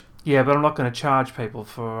is. Yeah, but I'm not going to charge people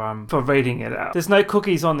for reading it out. There's no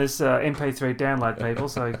cookies on this MP3 download, people,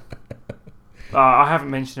 so I haven't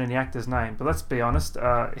mentioned any actor's name, but let's be honest,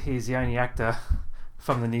 he's the only actor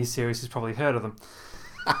from the new series who's probably heard of them.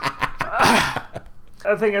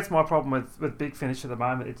 I think that's my problem with Big Finish at the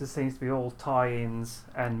moment. It just seems to be all tie-ins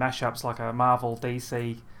and mashups, like a Marvel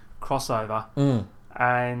DC crossover.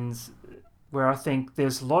 And where I think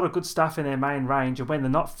there's a lot of good stuff in their main range, and when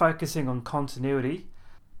they're not focusing on continuity,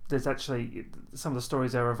 there's actually some of the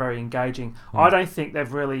stories there are very engaging. I don't think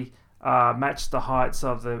they've really matched the heights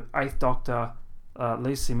of the 8th Doctor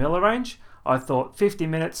Lucy Miller range. I thought 50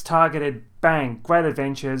 minutes targeted, bang, great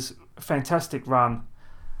adventures, fantastic run.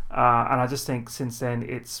 And I just think since then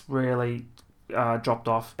it's really dropped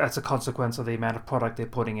off. That's a consequence of the amount of product they're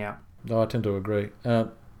putting out. No, I tend to agree.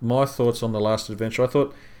 My thoughts on The Last Adventure. I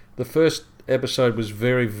thought the first episode was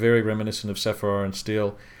very, very reminiscent of Sapphire and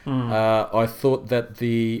Steel. I thought that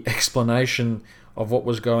the explanation of what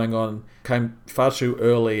was going on came far too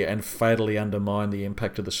early and fatally undermined the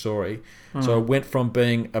impact of the story. So it went from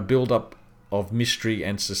being a build-up of mystery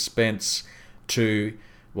and suspense to,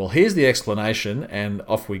 well, here's the explanation, and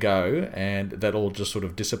off we go, and that all just sort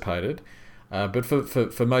of dissipated. But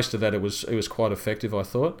for most of that, it was quite effective, I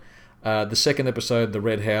thought. The second episode, The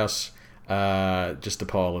Red House, just a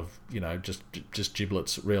pile of just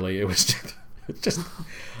giblets. Really, it was just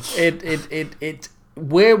it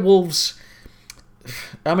werewolves.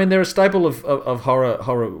 I mean, they're a staple of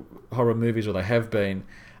horror movies, or they have been,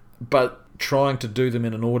 but trying to do them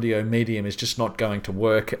in an audio medium is just not going to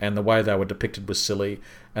work, and the way they were depicted was silly,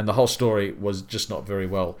 and the whole story was just not very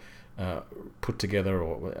well put together.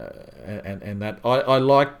 And that I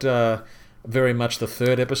liked very much the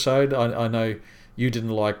third episode. I know you didn't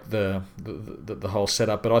like the whole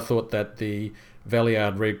setup, but I thought that the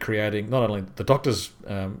Valeyard recreating not only the Doctor's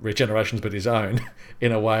regenerations but his own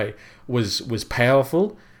in a way was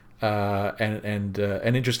powerful and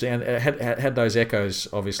interesting, and it had those echoes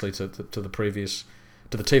obviously to the previous,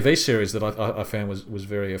 to the TV series that I found was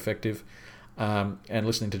very effective. And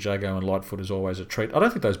listening to Jago and Lightfoot is always a treat. I don't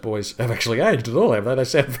think those boys have actually aged at all, have they? They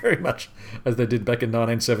sound very much as they did back in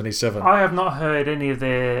 1977. I have not heard any of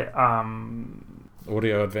their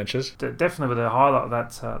audio adventures. Definitely with the highlight of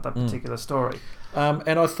that particular story.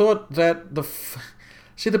 And I thought that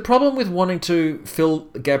the problem with wanting to fill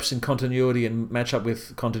gaps in continuity and match up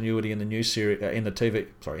with continuity in the new series, in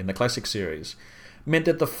the classic series, meant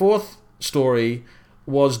that the fourth story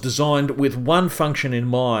was designed with one function in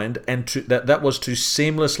mind, and that was to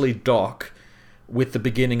seamlessly dock with the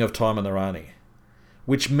beginning of Time on the Rani,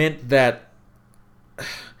 which meant that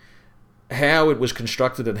how it was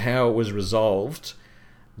constructed and how it was resolved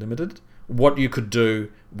limited what you could do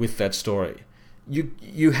with that story.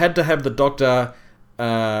 You had to have the Doctor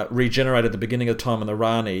regenerate at the beginning of Time on the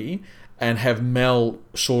Rani, and have Mel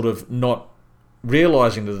sort of not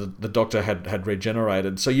realising that the Doctor had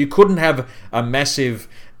regenerated. So you couldn't have a massive,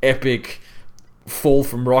 epic fall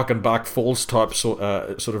from rock and Buck Falls type sort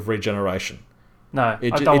of regeneration. No, I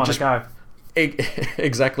don't want to go.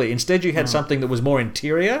 Exactly. Instead, you had something that was more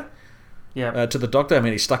interior to the Doctor. I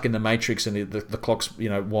mean, he's stuck in the Matrix, and the clock's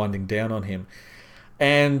winding down on him.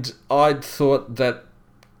 And I thought that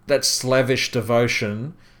slavish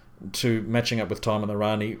devotion to matching up with Time on the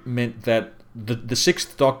Rani meant that the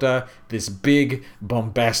Sixth Doctor, this big,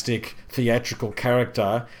 bombastic, theatrical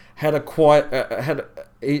character, had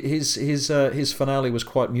his finale was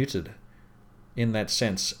quite muted in that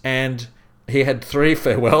sense, and he had 3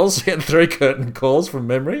 farewells, he had 3 curtain calls from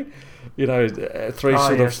memory, 3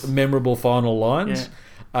 of memorable final lines.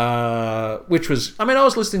 Yeah. Which was, I mean, I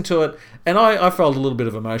was listening to it, and I felt a little bit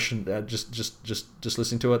of emotion just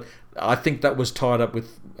listening to it. I think that was tied up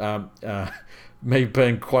with me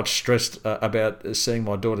being quite stressed about seeing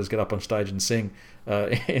my daughters get up on stage and sing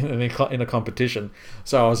in a competition.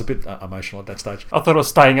 So I was a bit emotional at that stage. I thought it was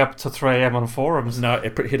staying up to 3 a.m. on forums. No,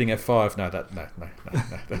 hitting F5. No,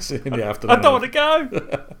 that's in the afternoon. I don't want to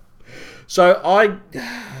go. So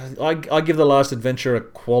I give The Last Adventure a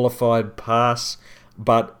qualified pass,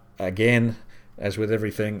 but again, as with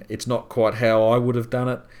everything, it's not quite how I would have done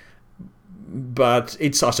it. but I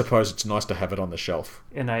suppose it's nice to have it on the shelf.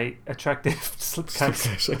 In a attractive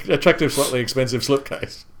slipcase. Attractive, slightly expensive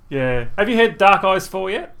slipcase. Yeah. Have you heard Dark Eyes 4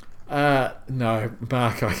 yet? No,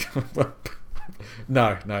 Mark.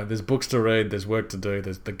 No. There's books to read. There's work to do.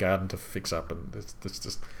 There's the garden to fix up, and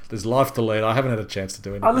there's life to lead. I haven't had a chance to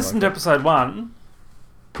do anything. I listened to episode 1,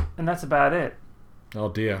 and that's about it. Oh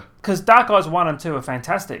dear. Because Dark Eyes 1 and 2 are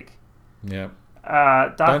fantastic. Yeah.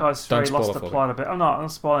 Dark Eyes 3 don't lost the spoil it plot a bit. I'm not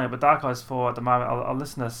spoiling it, but Dark Eyes 4 at the moment, I'll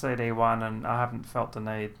listen to CD 1 and I haven't felt the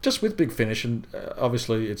need. Just with Big Finish, and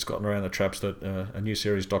obviously it's gotten around the traps that a new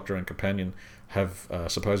series, Doctor and Companion, have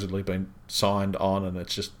supposedly been signed on, and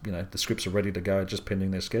it's just, the scripts are ready to go, just pending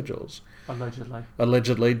their schedules.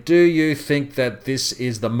 Allegedly. Do you think that this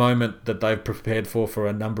is the moment that they've prepared for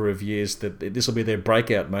a number of years, that this will be their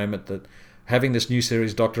breakout moment, that having this new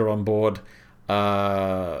series Doctor on board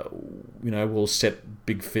will set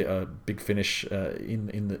Big Finish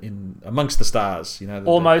in amongst the stars?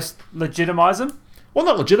 Almost legitimise them? Well,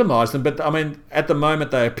 not legitimise them, but I mean, at the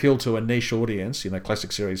moment they appeal to a niche audience,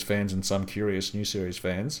 classic series fans and some curious new series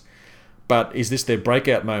fans. But is this their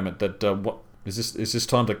breakout moment? That is this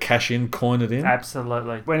time to cash in, coin it in?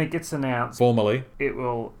 Absolutely. When it gets announced formally, it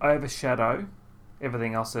will overshadow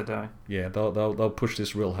everything else they're doing. Yeah, they'll push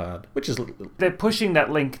this real hard. Which is they're pushing that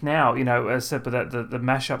link now. As said, but the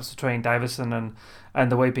mashups between Davison and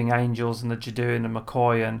the Weeping Angels and the Jadoon and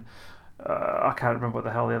McCoy and. I can't remember what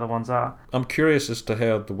the hell the other ones are. I'm curious as to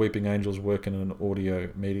how the Weeping Angels work in an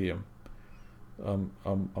audio medium. I'm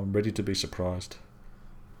ready to be surprised.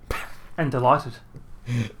 And delighted.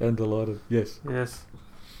 Yes. Yes.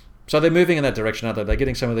 So they're moving in that direction, aren't they? They're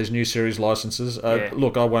getting some of these new series licenses. Yeah.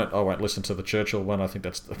 Look, I won't listen to the Churchill one. I think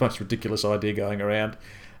that's the most ridiculous idea going around.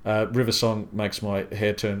 River Song makes my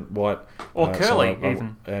hair turn white. Or curly,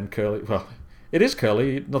 even. And curly. Well, it is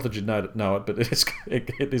curly, not that you know it, but it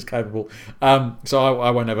is capable. So I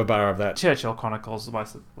won't have a bar of that. Churchill Chronicles is a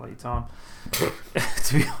waste of bloody time. To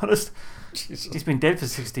be honest. Jesus. He's been dead for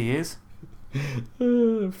 60 years.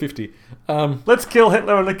 50. Let's kill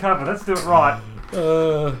Hitler on the cover. Let's do it right.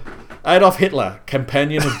 Adolf Hitler,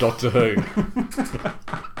 companion of Doctor Who.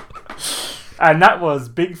 And that was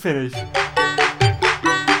Big Finish.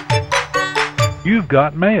 You've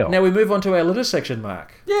got mail. Now we move on to our letter section,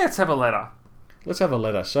 Mark. Yeah, let's have a letter. Let's have a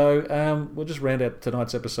letter. So we'll just round out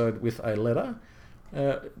tonight's episode with a letter.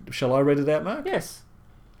 Shall I read it out, Mark? Yes.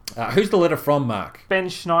 Who's the letter from, Mark? Ben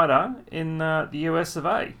Schneider in the US of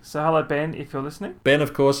A. So hello, Ben, if you're listening. Ben,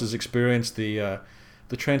 of course, has experienced the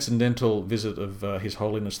transcendental visit of His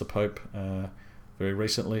Holiness the Pope very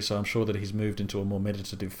recently, so I'm sure that he's moved into a more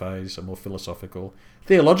meditative phase, a more philosophical,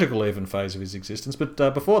 theological even phase of his existence. But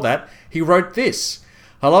before that, he wrote this.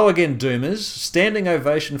 Hello again, Doomers. Standing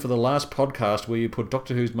ovation for the last podcast where you put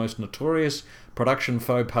Doctor Who's most notorious production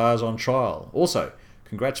faux pas on trial. Also,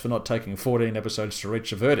 congrats for not taking 14 episodes to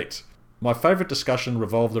reach a verdict. My favourite discussion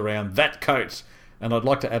revolved around that coat, and I'd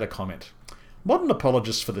like to add a comment. Modern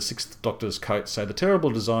apologists for the Sixth Doctor's coat say the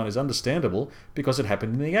terrible design is understandable because it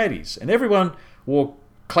happened in the 80s, and everyone wore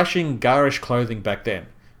clashing, garish clothing back then.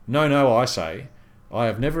 No, I say. I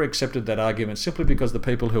have never accepted that argument simply because the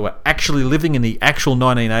people who were actually living in the actual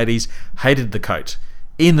 1980s hated the coat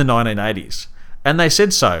in the 1980s. And they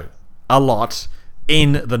said so a lot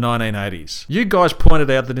in the 1980s. You guys pointed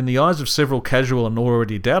out that in the eyes of several casual and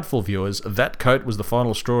already doubtful viewers, that coat was the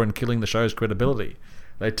final straw in killing the show's credibility.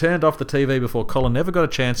 They turned off the TV before Colin ever got a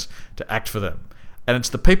chance to act for them. And it's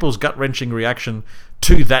the people's gut-wrenching reaction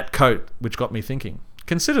to that coat which got me thinking.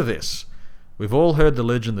 Consider this. We've all heard the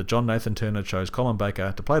legend that John Nathan Turner chose Colin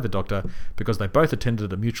Baker to play the Doctor because they both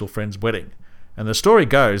attended a mutual friend's wedding. And the story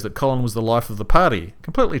goes that Colin was the life of the party,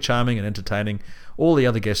 completely charming and entertaining all the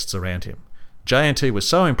other guests around him. JNT was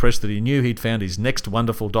so impressed that he knew he'd found his next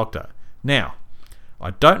wonderful Doctor. Now,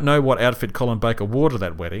 I don't know what outfit Colin Baker wore to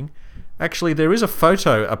that wedding. Actually, there is a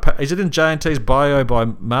photo. Is it in JNT's bio by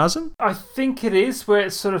Marsden? I think it is, where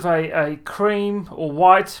it's sort of a cream or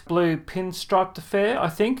white, blue pinstriped affair, I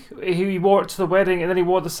think. He wore it to the wedding and then he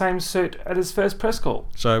wore the same suit at his first press call.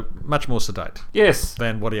 So, much more sedate. Yes.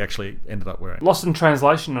 Than what he actually ended up wearing. Lost in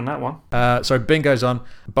translation on that one. So, Ben goes on,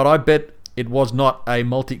 but I bet it was not a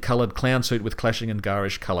multicoloured clown suit with clashing and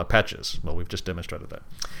garish colour patches. Well, we've just demonstrated that.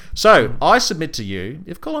 So, I submit to you,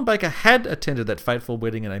 if Colin Baker had attended that fateful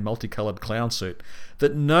wedding in a multicoloured clown suit,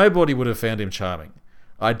 that nobody would have found him charming.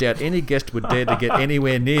 I doubt any guest would dare to get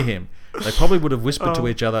anywhere near him. They probably would have whispered to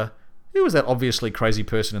each other, who was that obviously crazy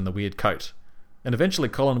person in the weird coat? And eventually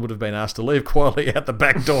Colin would have been asked to leave quietly out the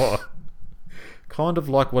back door. Kind of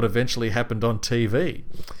like what eventually happened on TV.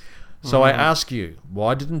 So I ask you,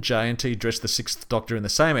 why didn't JNT dress the Sixth Doctor in the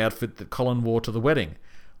same outfit that Colin wore to the wedding?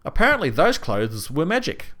 Apparently those clothes were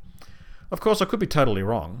magic. Of course, I could be totally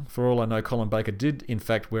wrong. For all I know, Colin Baker did, in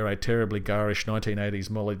fact, wear a terribly garish 1980s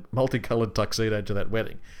multicoloured tuxedo to that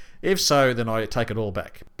wedding. If so, then I take it all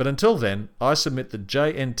back. But until then, I submit that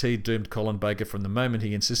JNT doomed Colin Baker from the moment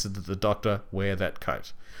he insisted that the Doctor wear that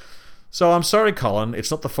coat. So I'm sorry, Colin,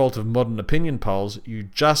 it's not the fault of modern opinion polls. You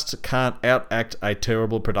just can't outact a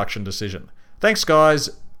terrible production decision. Thanks,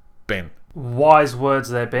 guys. Ben. Wise words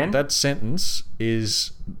there, Ben. That sentence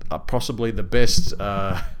is possibly the best...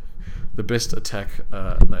 the best attack,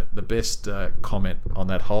 the best comment on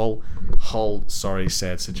that whole sorry,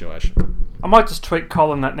 sad situation. I might just tweet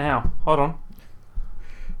Colin that now. Hold on.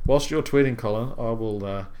 Whilst you're tweeting, Colin, I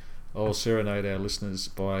will serenade our listeners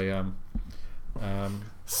by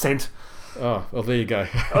Sent. Oh, well, there you go.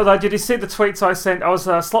 Although, did you see the tweets I sent? I was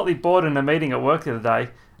slightly bored in a meeting at work the other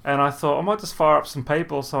day, and I thought I might just fire up some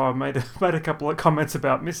people, so I made a couple of comments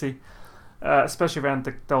about Missy. Especially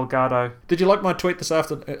around Delgado. Did you like my tweet this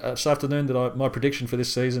afternoon that my prediction for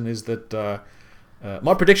this season is that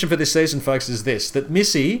my prediction for this season, folks, is this: that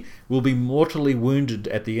Missy will be mortally wounded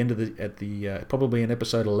at the end of probably in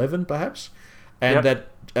episode 11, perhaps, and that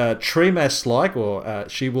Tremas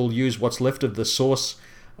she will use what's left of the Source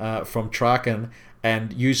from Traken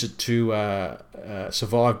and use it to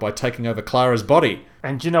survive by taking over Clara's body.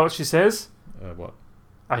 And do you know what she says? What?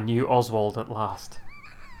 A new Oswald at last.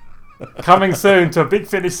 Coming soon to a Big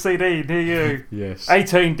Finish CD near you. Yes.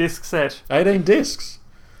 18 disc set. 18 discs?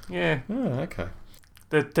 Yeah. Oh, okay.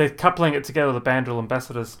 They're coupling it together with the Bandrel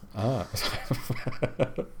Ambassadors. Ah.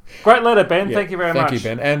 Great letter, Ben. Yeah, thank you very much. Thank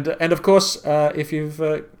you, Ben. And of course, if you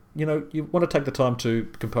want to take the time to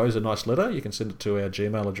compose a nice letter, you can send it to our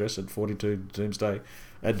Gmail address at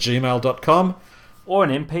 42doomsday@gmail.com. Or an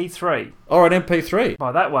MP3. Or an MP3.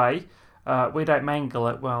 By that way, we don't mangle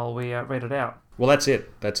it while we read it out. Well, that's it.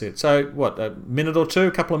 So, what, a minute or two,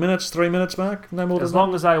 a couple of minutes, 3 minutes, Mark? No more than that? As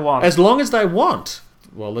long as they want. As long as they want.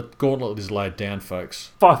 Well, the gauntlet is laid down, folks.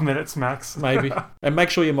 5 minutes max. Maybe. And make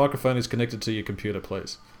sure your microphone is connected to your computer,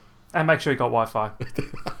 please. And make sure you got Wi-Fi.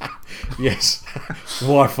 Yes.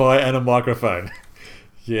 Wi-Fi and a microphone.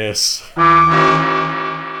 Yes.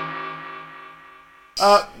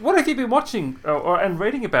 What have you been watching and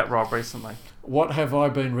reading about, Rob, recently? What have I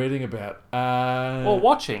been reading about? Or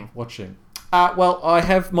watching? Well,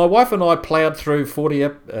 my wife and I ploughed through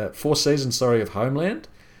 4 seasons of Homeland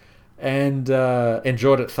and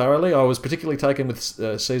enjoyed it thoroughly. I was particularly taken with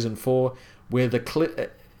season 4, where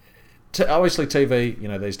obviously TV,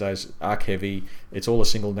 these days, arc heavy. It's all a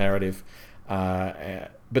single narrative. But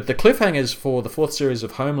the cliffhangers for the 4th series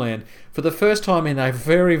of Homeland, for the first time in a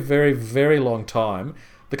very, very, very long time,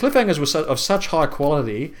 the cliffhangers were of such high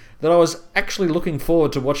quality that I was actually looking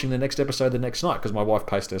forward to watching the next episode the next night, because my wife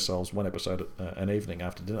paced ourselves one episode an evening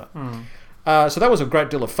after dinner. So that was a great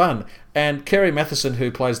deal of fun. And Kerry Matheson,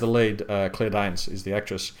 who plays the lead, Claire Danes is the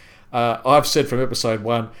actress, I've said from episode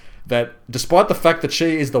 1 that despite the fact that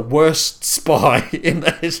she is the worst spy in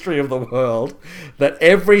the history of the world, that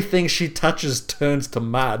everything she touches turns to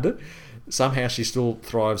mud, somehow she still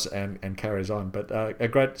thrives and carries on. But a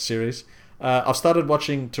great series. I've started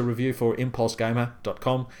watching to review for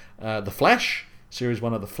ImpulseGamer.com The Flash, series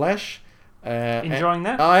 1 of The Flash. Enjoying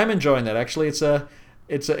that? I am enjoying that, actually. It's a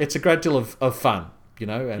great deal of fun,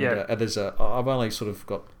 and I've only sort of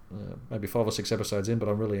got maybe 5 or 6 episodes in, but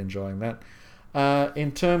I'm really enjoying that.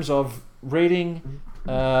 In terms of reading,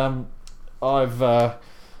 I've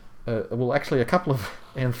actually a couple of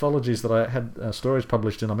anthologies that I had stories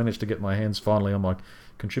published in. I managed to get my hands finally on my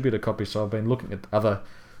contributor copy, so I've been looking at other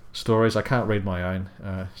stories. I can't read my own.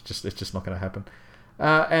 It's just not going to happen.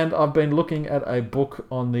 And I've been looking at a book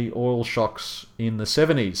on the oil shocks in the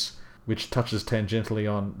 70s, which touches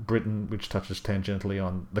tangentially on Britain, which touches tangentially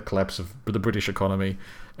on the collapse of the British economy,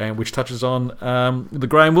 and which touches on the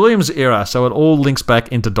Graham Williams era. So it all links back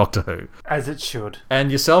into Doctor Who. As it should.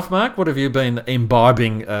 And yourself, Mark? What have you been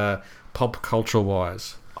imbibing pop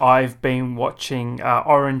culture-wise? I've been watching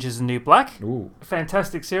Orange is the New Black. Ooh.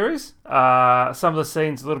 Fantastic series. Some of the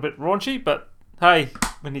scenes a little bit raunchy, but hey,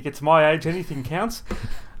 when you get to my age, anything counts.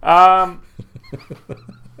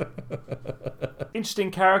 Interesting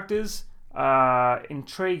characters,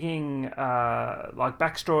 intriguing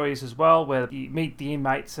backstories as well, where you meet the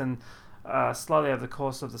inmates and slowly over the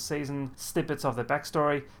course of the season, snippets of their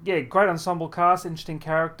backstory. Yeah, great ensemble cast, interesting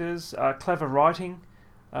characters, clever writing.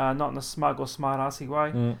 Not in a smug or smart-arsey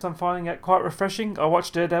way. So I'm finding it quite refreshing. I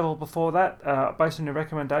watched Daredevil before that, based on your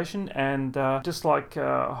recommendation, and just like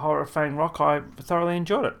Horror Fang Rock, I thoroughly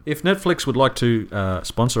enjoyed it. If Netflix would like to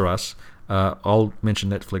sponsor us, I'll mention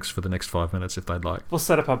Netflix for the next 5 minutes if they'd like. We'll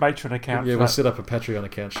set up a Patreon account. Yeah, we'll set up a Patreon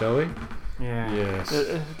account, shall we? Yeah. Yes.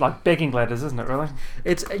 Like begging letters, isn't it, really?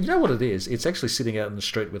 It's, you know what it is? It's actually sitting out in the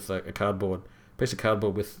street with a piece of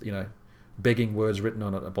cardboard with, begging words written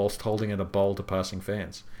on it, whilst holding in a bowl to passing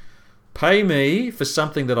fans. Pay me for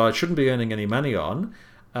something that I shouldn't be earning any money on,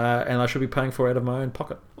 and I should be paying for out of my own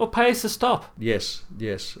pocket. Or pay us to stop. Yes.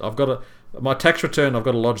 I've got my tax return, I've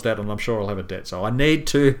got to lodge that, and I'm sure I'll have a debt. So I need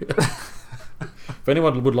to... If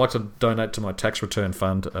anyone would like to donate to my tax return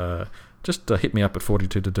fund, just hit me up at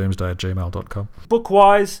 42todoomsday@gmail.com.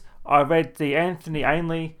 Book-wise, I read the Anthony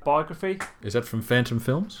Ainley biography. Is that from Phantom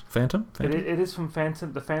Films? Phantom? It is from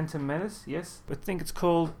The Phantom Menace, yes. I think it's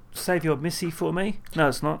called Save Your Missy for Me. No,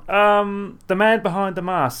 it's not. The Man Behind the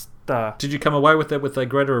Mask. Did you come away with that with a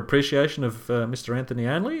greater appreciation of Mr. Anthony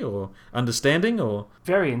Ainley, or understanding, or...?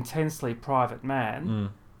 Very intensely private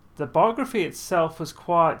man. The biography itself was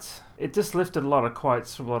quite... It just lifted a lot of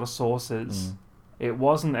quotes from a lot of sources. It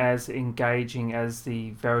wasn't as engaging as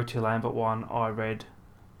the Verity Lambert one I read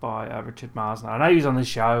by Richard Marsden. I know he was on the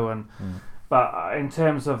show, but in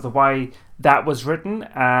terms of the way that was written,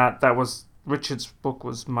 Richard's book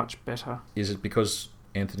was much better. Is it because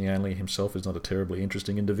Anthony Ainley himself is not a terribly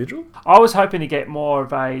interesting individual? I was hoping to get more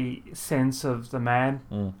of a sense of the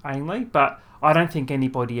man, Ainley, but I don't think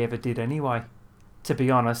anybody ever did anyway, to be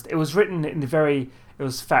honest. It was written in it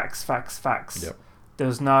was facts. Yep. There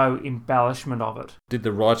was no embellishment of it. Did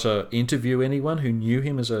the writer interview anyone who knew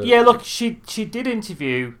him as a... Yeah, look, she did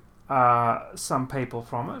interview some people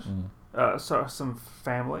from it, some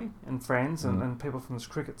family and friends and people from this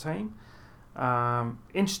cricket team.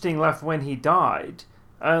 Interesting enough, when he died,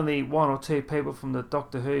 only one or two people from the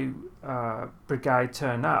Doctor Who brigade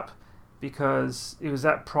turned up because it was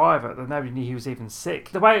that private that nobody knew he was even sick.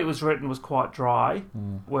 The way it was written was quite dry,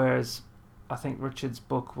 whereas I think Richard's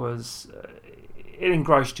book was... it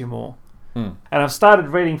engrossed you more. And I've started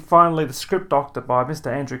reading finally The Script Doctor by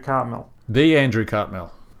Mr. Andrew Cartmel. The Andrew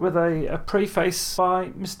Cartmel. With a preface by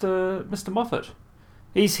Mr. Moffat.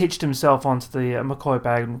 He's hitched himself onto the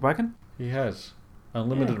McCoy wagon. He has.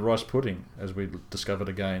 Unlimited rice pudding, as we discovered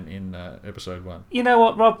again in episode 1. You know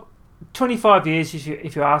what, Rob? 25 years,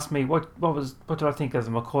 if you asked me what did I think of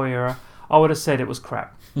the McCoy era, I would have said it was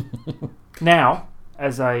crap. Now,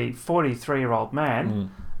 as a 43-year-old man,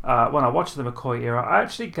 when I watch the McCoy era, I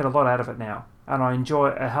actually get a lot out of it now, and I enjoy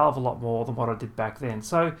it a hell of a lot more than what I did back then.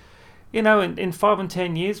 So, in 5 and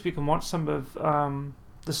 10 years, we can watch some of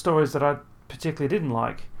the stories that I particularly didn't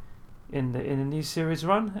like in the new series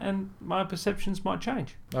run, and my perceptions might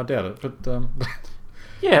change. I doubt it, but...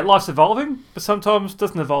 Yeah, life's evolving, but sometimes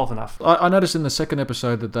doesn't evolve enough. I noticed in the second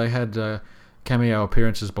episode that they had cameo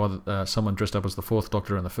appearances by someone dressed up as the Fourth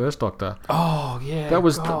Doctor and the First Doctor. Oh, yeah. That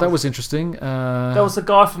was interesting. That was the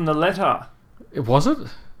guy from The Letter. Was it?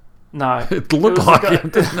 No. It looked like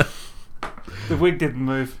him, didn't it? The wig didn't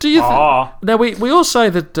move. Do you think... Now, we all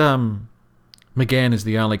say that McGann is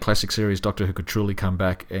the only classic series Doctor who could truly come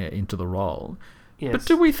back into the role. Yes. But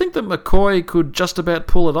do we think that McCoy could just about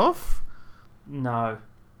pull it off? No.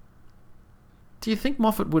 Do you think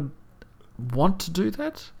Moffat would want to do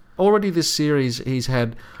that? Already this series, he's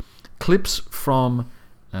had clips from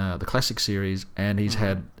the classic series, and he's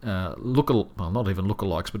had not even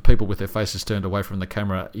lookalikes, but people with their faces turned away from the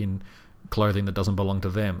camera in clothing that doesn't belong to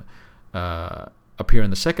them appear in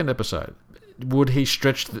the second episode. Would he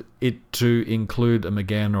stretch it to include a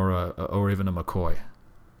McGann or even a McCoy?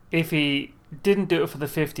 If he didn't do it for the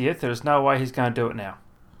 50th, there's no way he's going to do it now.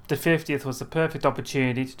 The 50th was the perfect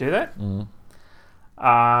opportunity to do that.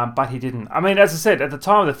 But he didn't. I mean, as I said, at the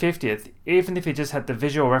time of the 50th, even if he just had the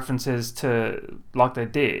visual references to, like they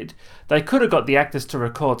did, they could have got the actors to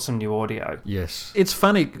record some new audio. Yes. It's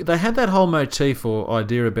funny, they had that whole motif or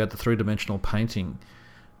idea about the three-dimensional painting,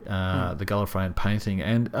 the Gallifreyan painting,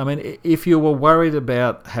 and I mean, if you were worried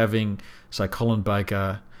about having, say, Colin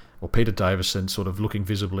Baker or Peter Davison sort of looking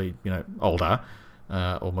visibly, older,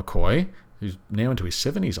 or McCoy, who's now into his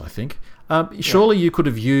 70s, I think, surely you could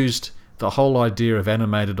have used the whole idea of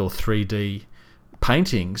animated or 3D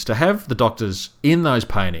paintings to have the Doctors in those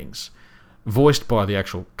paintings, voiced by the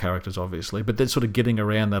actual characters, obviously, but then sort of getting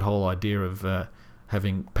around that whole idea of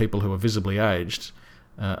having people who are visibly aged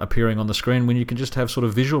appearing on the screen when you can just have sort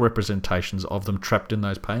of visual representations of them trapped in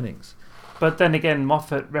those paintings. But then again,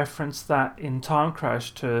 Moffat referenced that in Time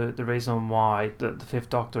Crash to the reason why the Fifth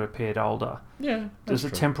Doctor appeared older. Yeah, there's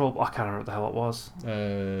a temporal... I can't remember what the hell it was.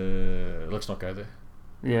 Let's not go there.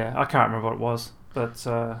 Yeah, I can't remember what it was, but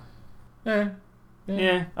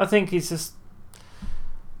yeah, I think he's just...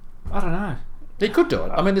 I don't know. He could do it.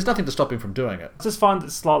 I mean, there's nothing to stop him from doing it. I just find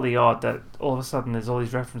it slightly odd that all of a sudden there's all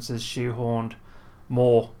these references shoehorned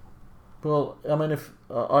more. Well, I mean, if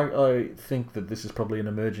I think that this is probably an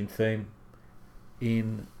emerging theme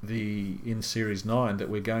in Series 9 that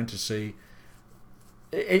we're going to see.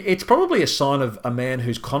 It's probably a sign of a man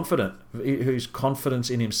who's confident, whose confidence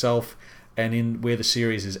in himself and in where the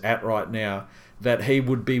series is at right now, that he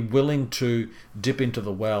would be willing to dip into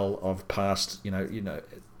the well of past,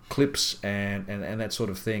 clips and that sort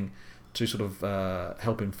of thing to sort of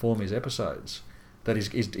help inform his episodes. That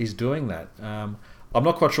he's doing that. I'm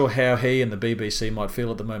not quite sure how he and the BBC might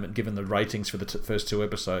feel at the moment, given the ratings for the first 2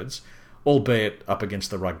 episodes, albeit up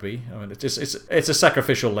against the rugby. I mean, it's a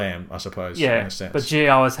sacrificial lamb, I suppose. Yeah, in a sense. but gee,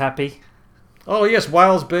 I was happy. Oh yes,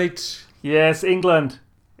 Wales beat. Yes, England.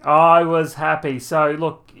 I was happy. So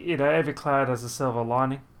look, every cloud has a silver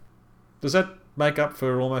lining. Does that make up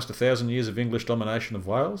for almost 1,000 years of English domination of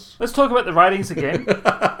Wales? Let's talk about the ratings again.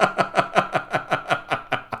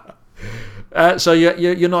 So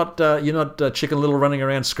you're not Chicken Little running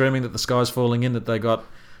around screaming that the sky's falling in, that they got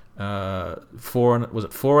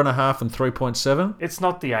 4.5 and 3.7? It's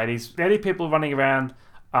not the 80s. The only people running around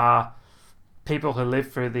are people who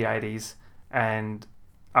lived through the 80s and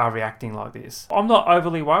are reacting like this. I'm not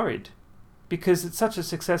overly worried because it's such a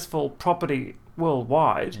successful property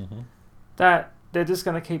worldwide that they're just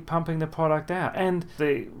going to keep pumping the product out. And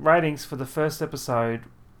the ratings for the first episode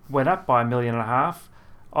went up by 1.5 million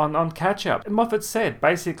on catch-up. Moffat said,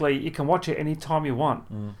 basically, you can watch it any time you want.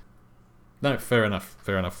 No, fair enough.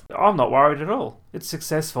 I'm not worried at all. It's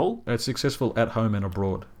successful. It's successful at home and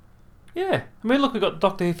abroad. Yeah. I mean, look, we've got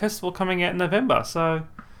Doctor Who Festival coming out in November, so...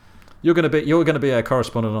 You're going to be our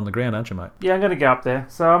correspondent on the ground, aren't you, mate? Yeah, I'm going to go up there.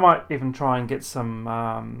 So I might even try and get some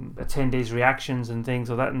attendees' reactions and things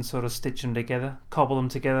like that and sort of stitch them together, cobble them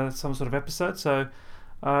together, some sort of episode. So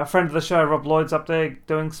a friend of the show, Rob Lloyd's up there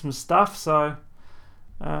doing some stuff. So,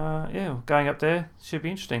 going up there should be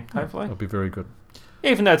interesting, hopefully. That'll be very good.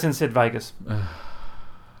 Even though it's in Sid Vegas.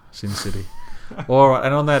 Sin City. All right,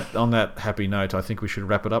 and on that happy note, I think we should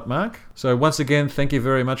wrap it up, Mark. So once again, thank you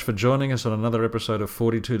very much for joining us on another episode of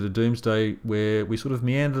 42 to Doomsday, where we sort of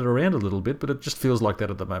meandered around a little bit, but it just feels like that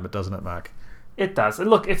at the moment, doesn't it, Mark? It does. And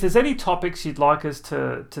look, if there's any topics you'd like us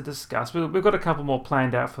to discuss, we've got a couple more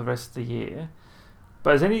planned out for the rest of the year.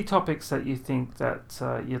 But is any topics that you think that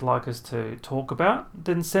you'd like us to talk about,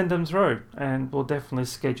 then send them through, and we'll definitely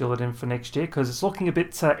schedule it in for next year, because it's looking a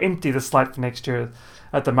bit empty, the slate for next year.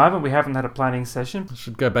 At the moment, we haven't had a planning session. I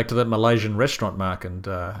should go back to that Malaysian restaurant, Mark, and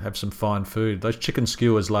have some fine food. Those chicken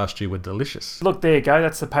skewers last year were delicious. Look, there you go.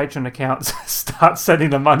 That's the Patreon account. Start sending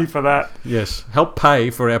the money for that. Yes, help pay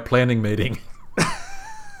for our planning meeting.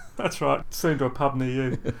 That's right. Soon to a pub near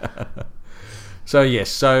you.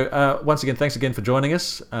 So once again, thanks again for joining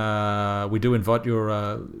us. We do invite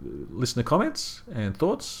your listener comments and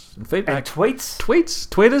thoughts and feedback. And tweets. Tweet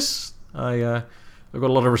us. I got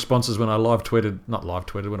a lot of responses when I when I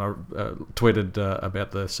tweeted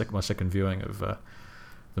about my second viewing of The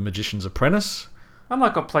Magician's Apprentice. And I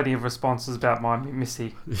got plenty of responses about my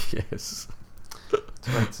Missy. Yes.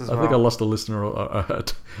 Tweets as I think I lost a listener or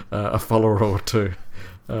a follower or two.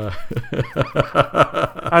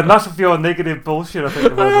 Enough of your negative bullshit, I think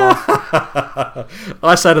the word was.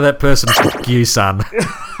 I say to that person, "Fuck you, son."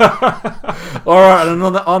 All right, and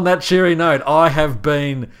on that cheery note, I have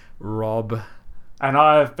been Rob. And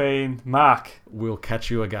I have been Mark. We'll catch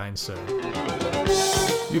you again soon.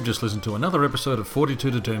 You've just listened to another episode of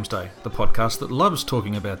 42 to Doomsday, the podcast that loves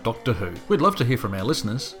talking about Doctor Who. We'd love to hear from our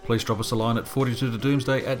listeners. Please drop us a line at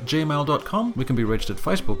 42todoomsday@gmail.com. We can be reached at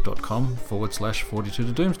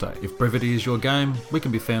facebook.com/42todoomsday. If brevity is your game, we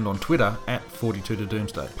can be found on Twitter at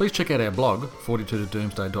 42todoomsday. Please check out our blog,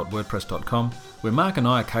 42todoomsday.wordpress.com, where Mark and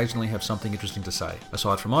I occasionally have something interesting to say.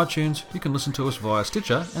 Aside from iTunes, you can listen to us via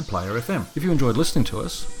Stitcher and Player FM. If you enjoyed listening to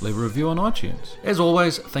us, leave a review on iTunes. As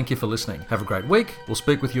always, thank you for listening. Have a great week. We'll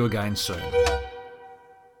speak with you again soon.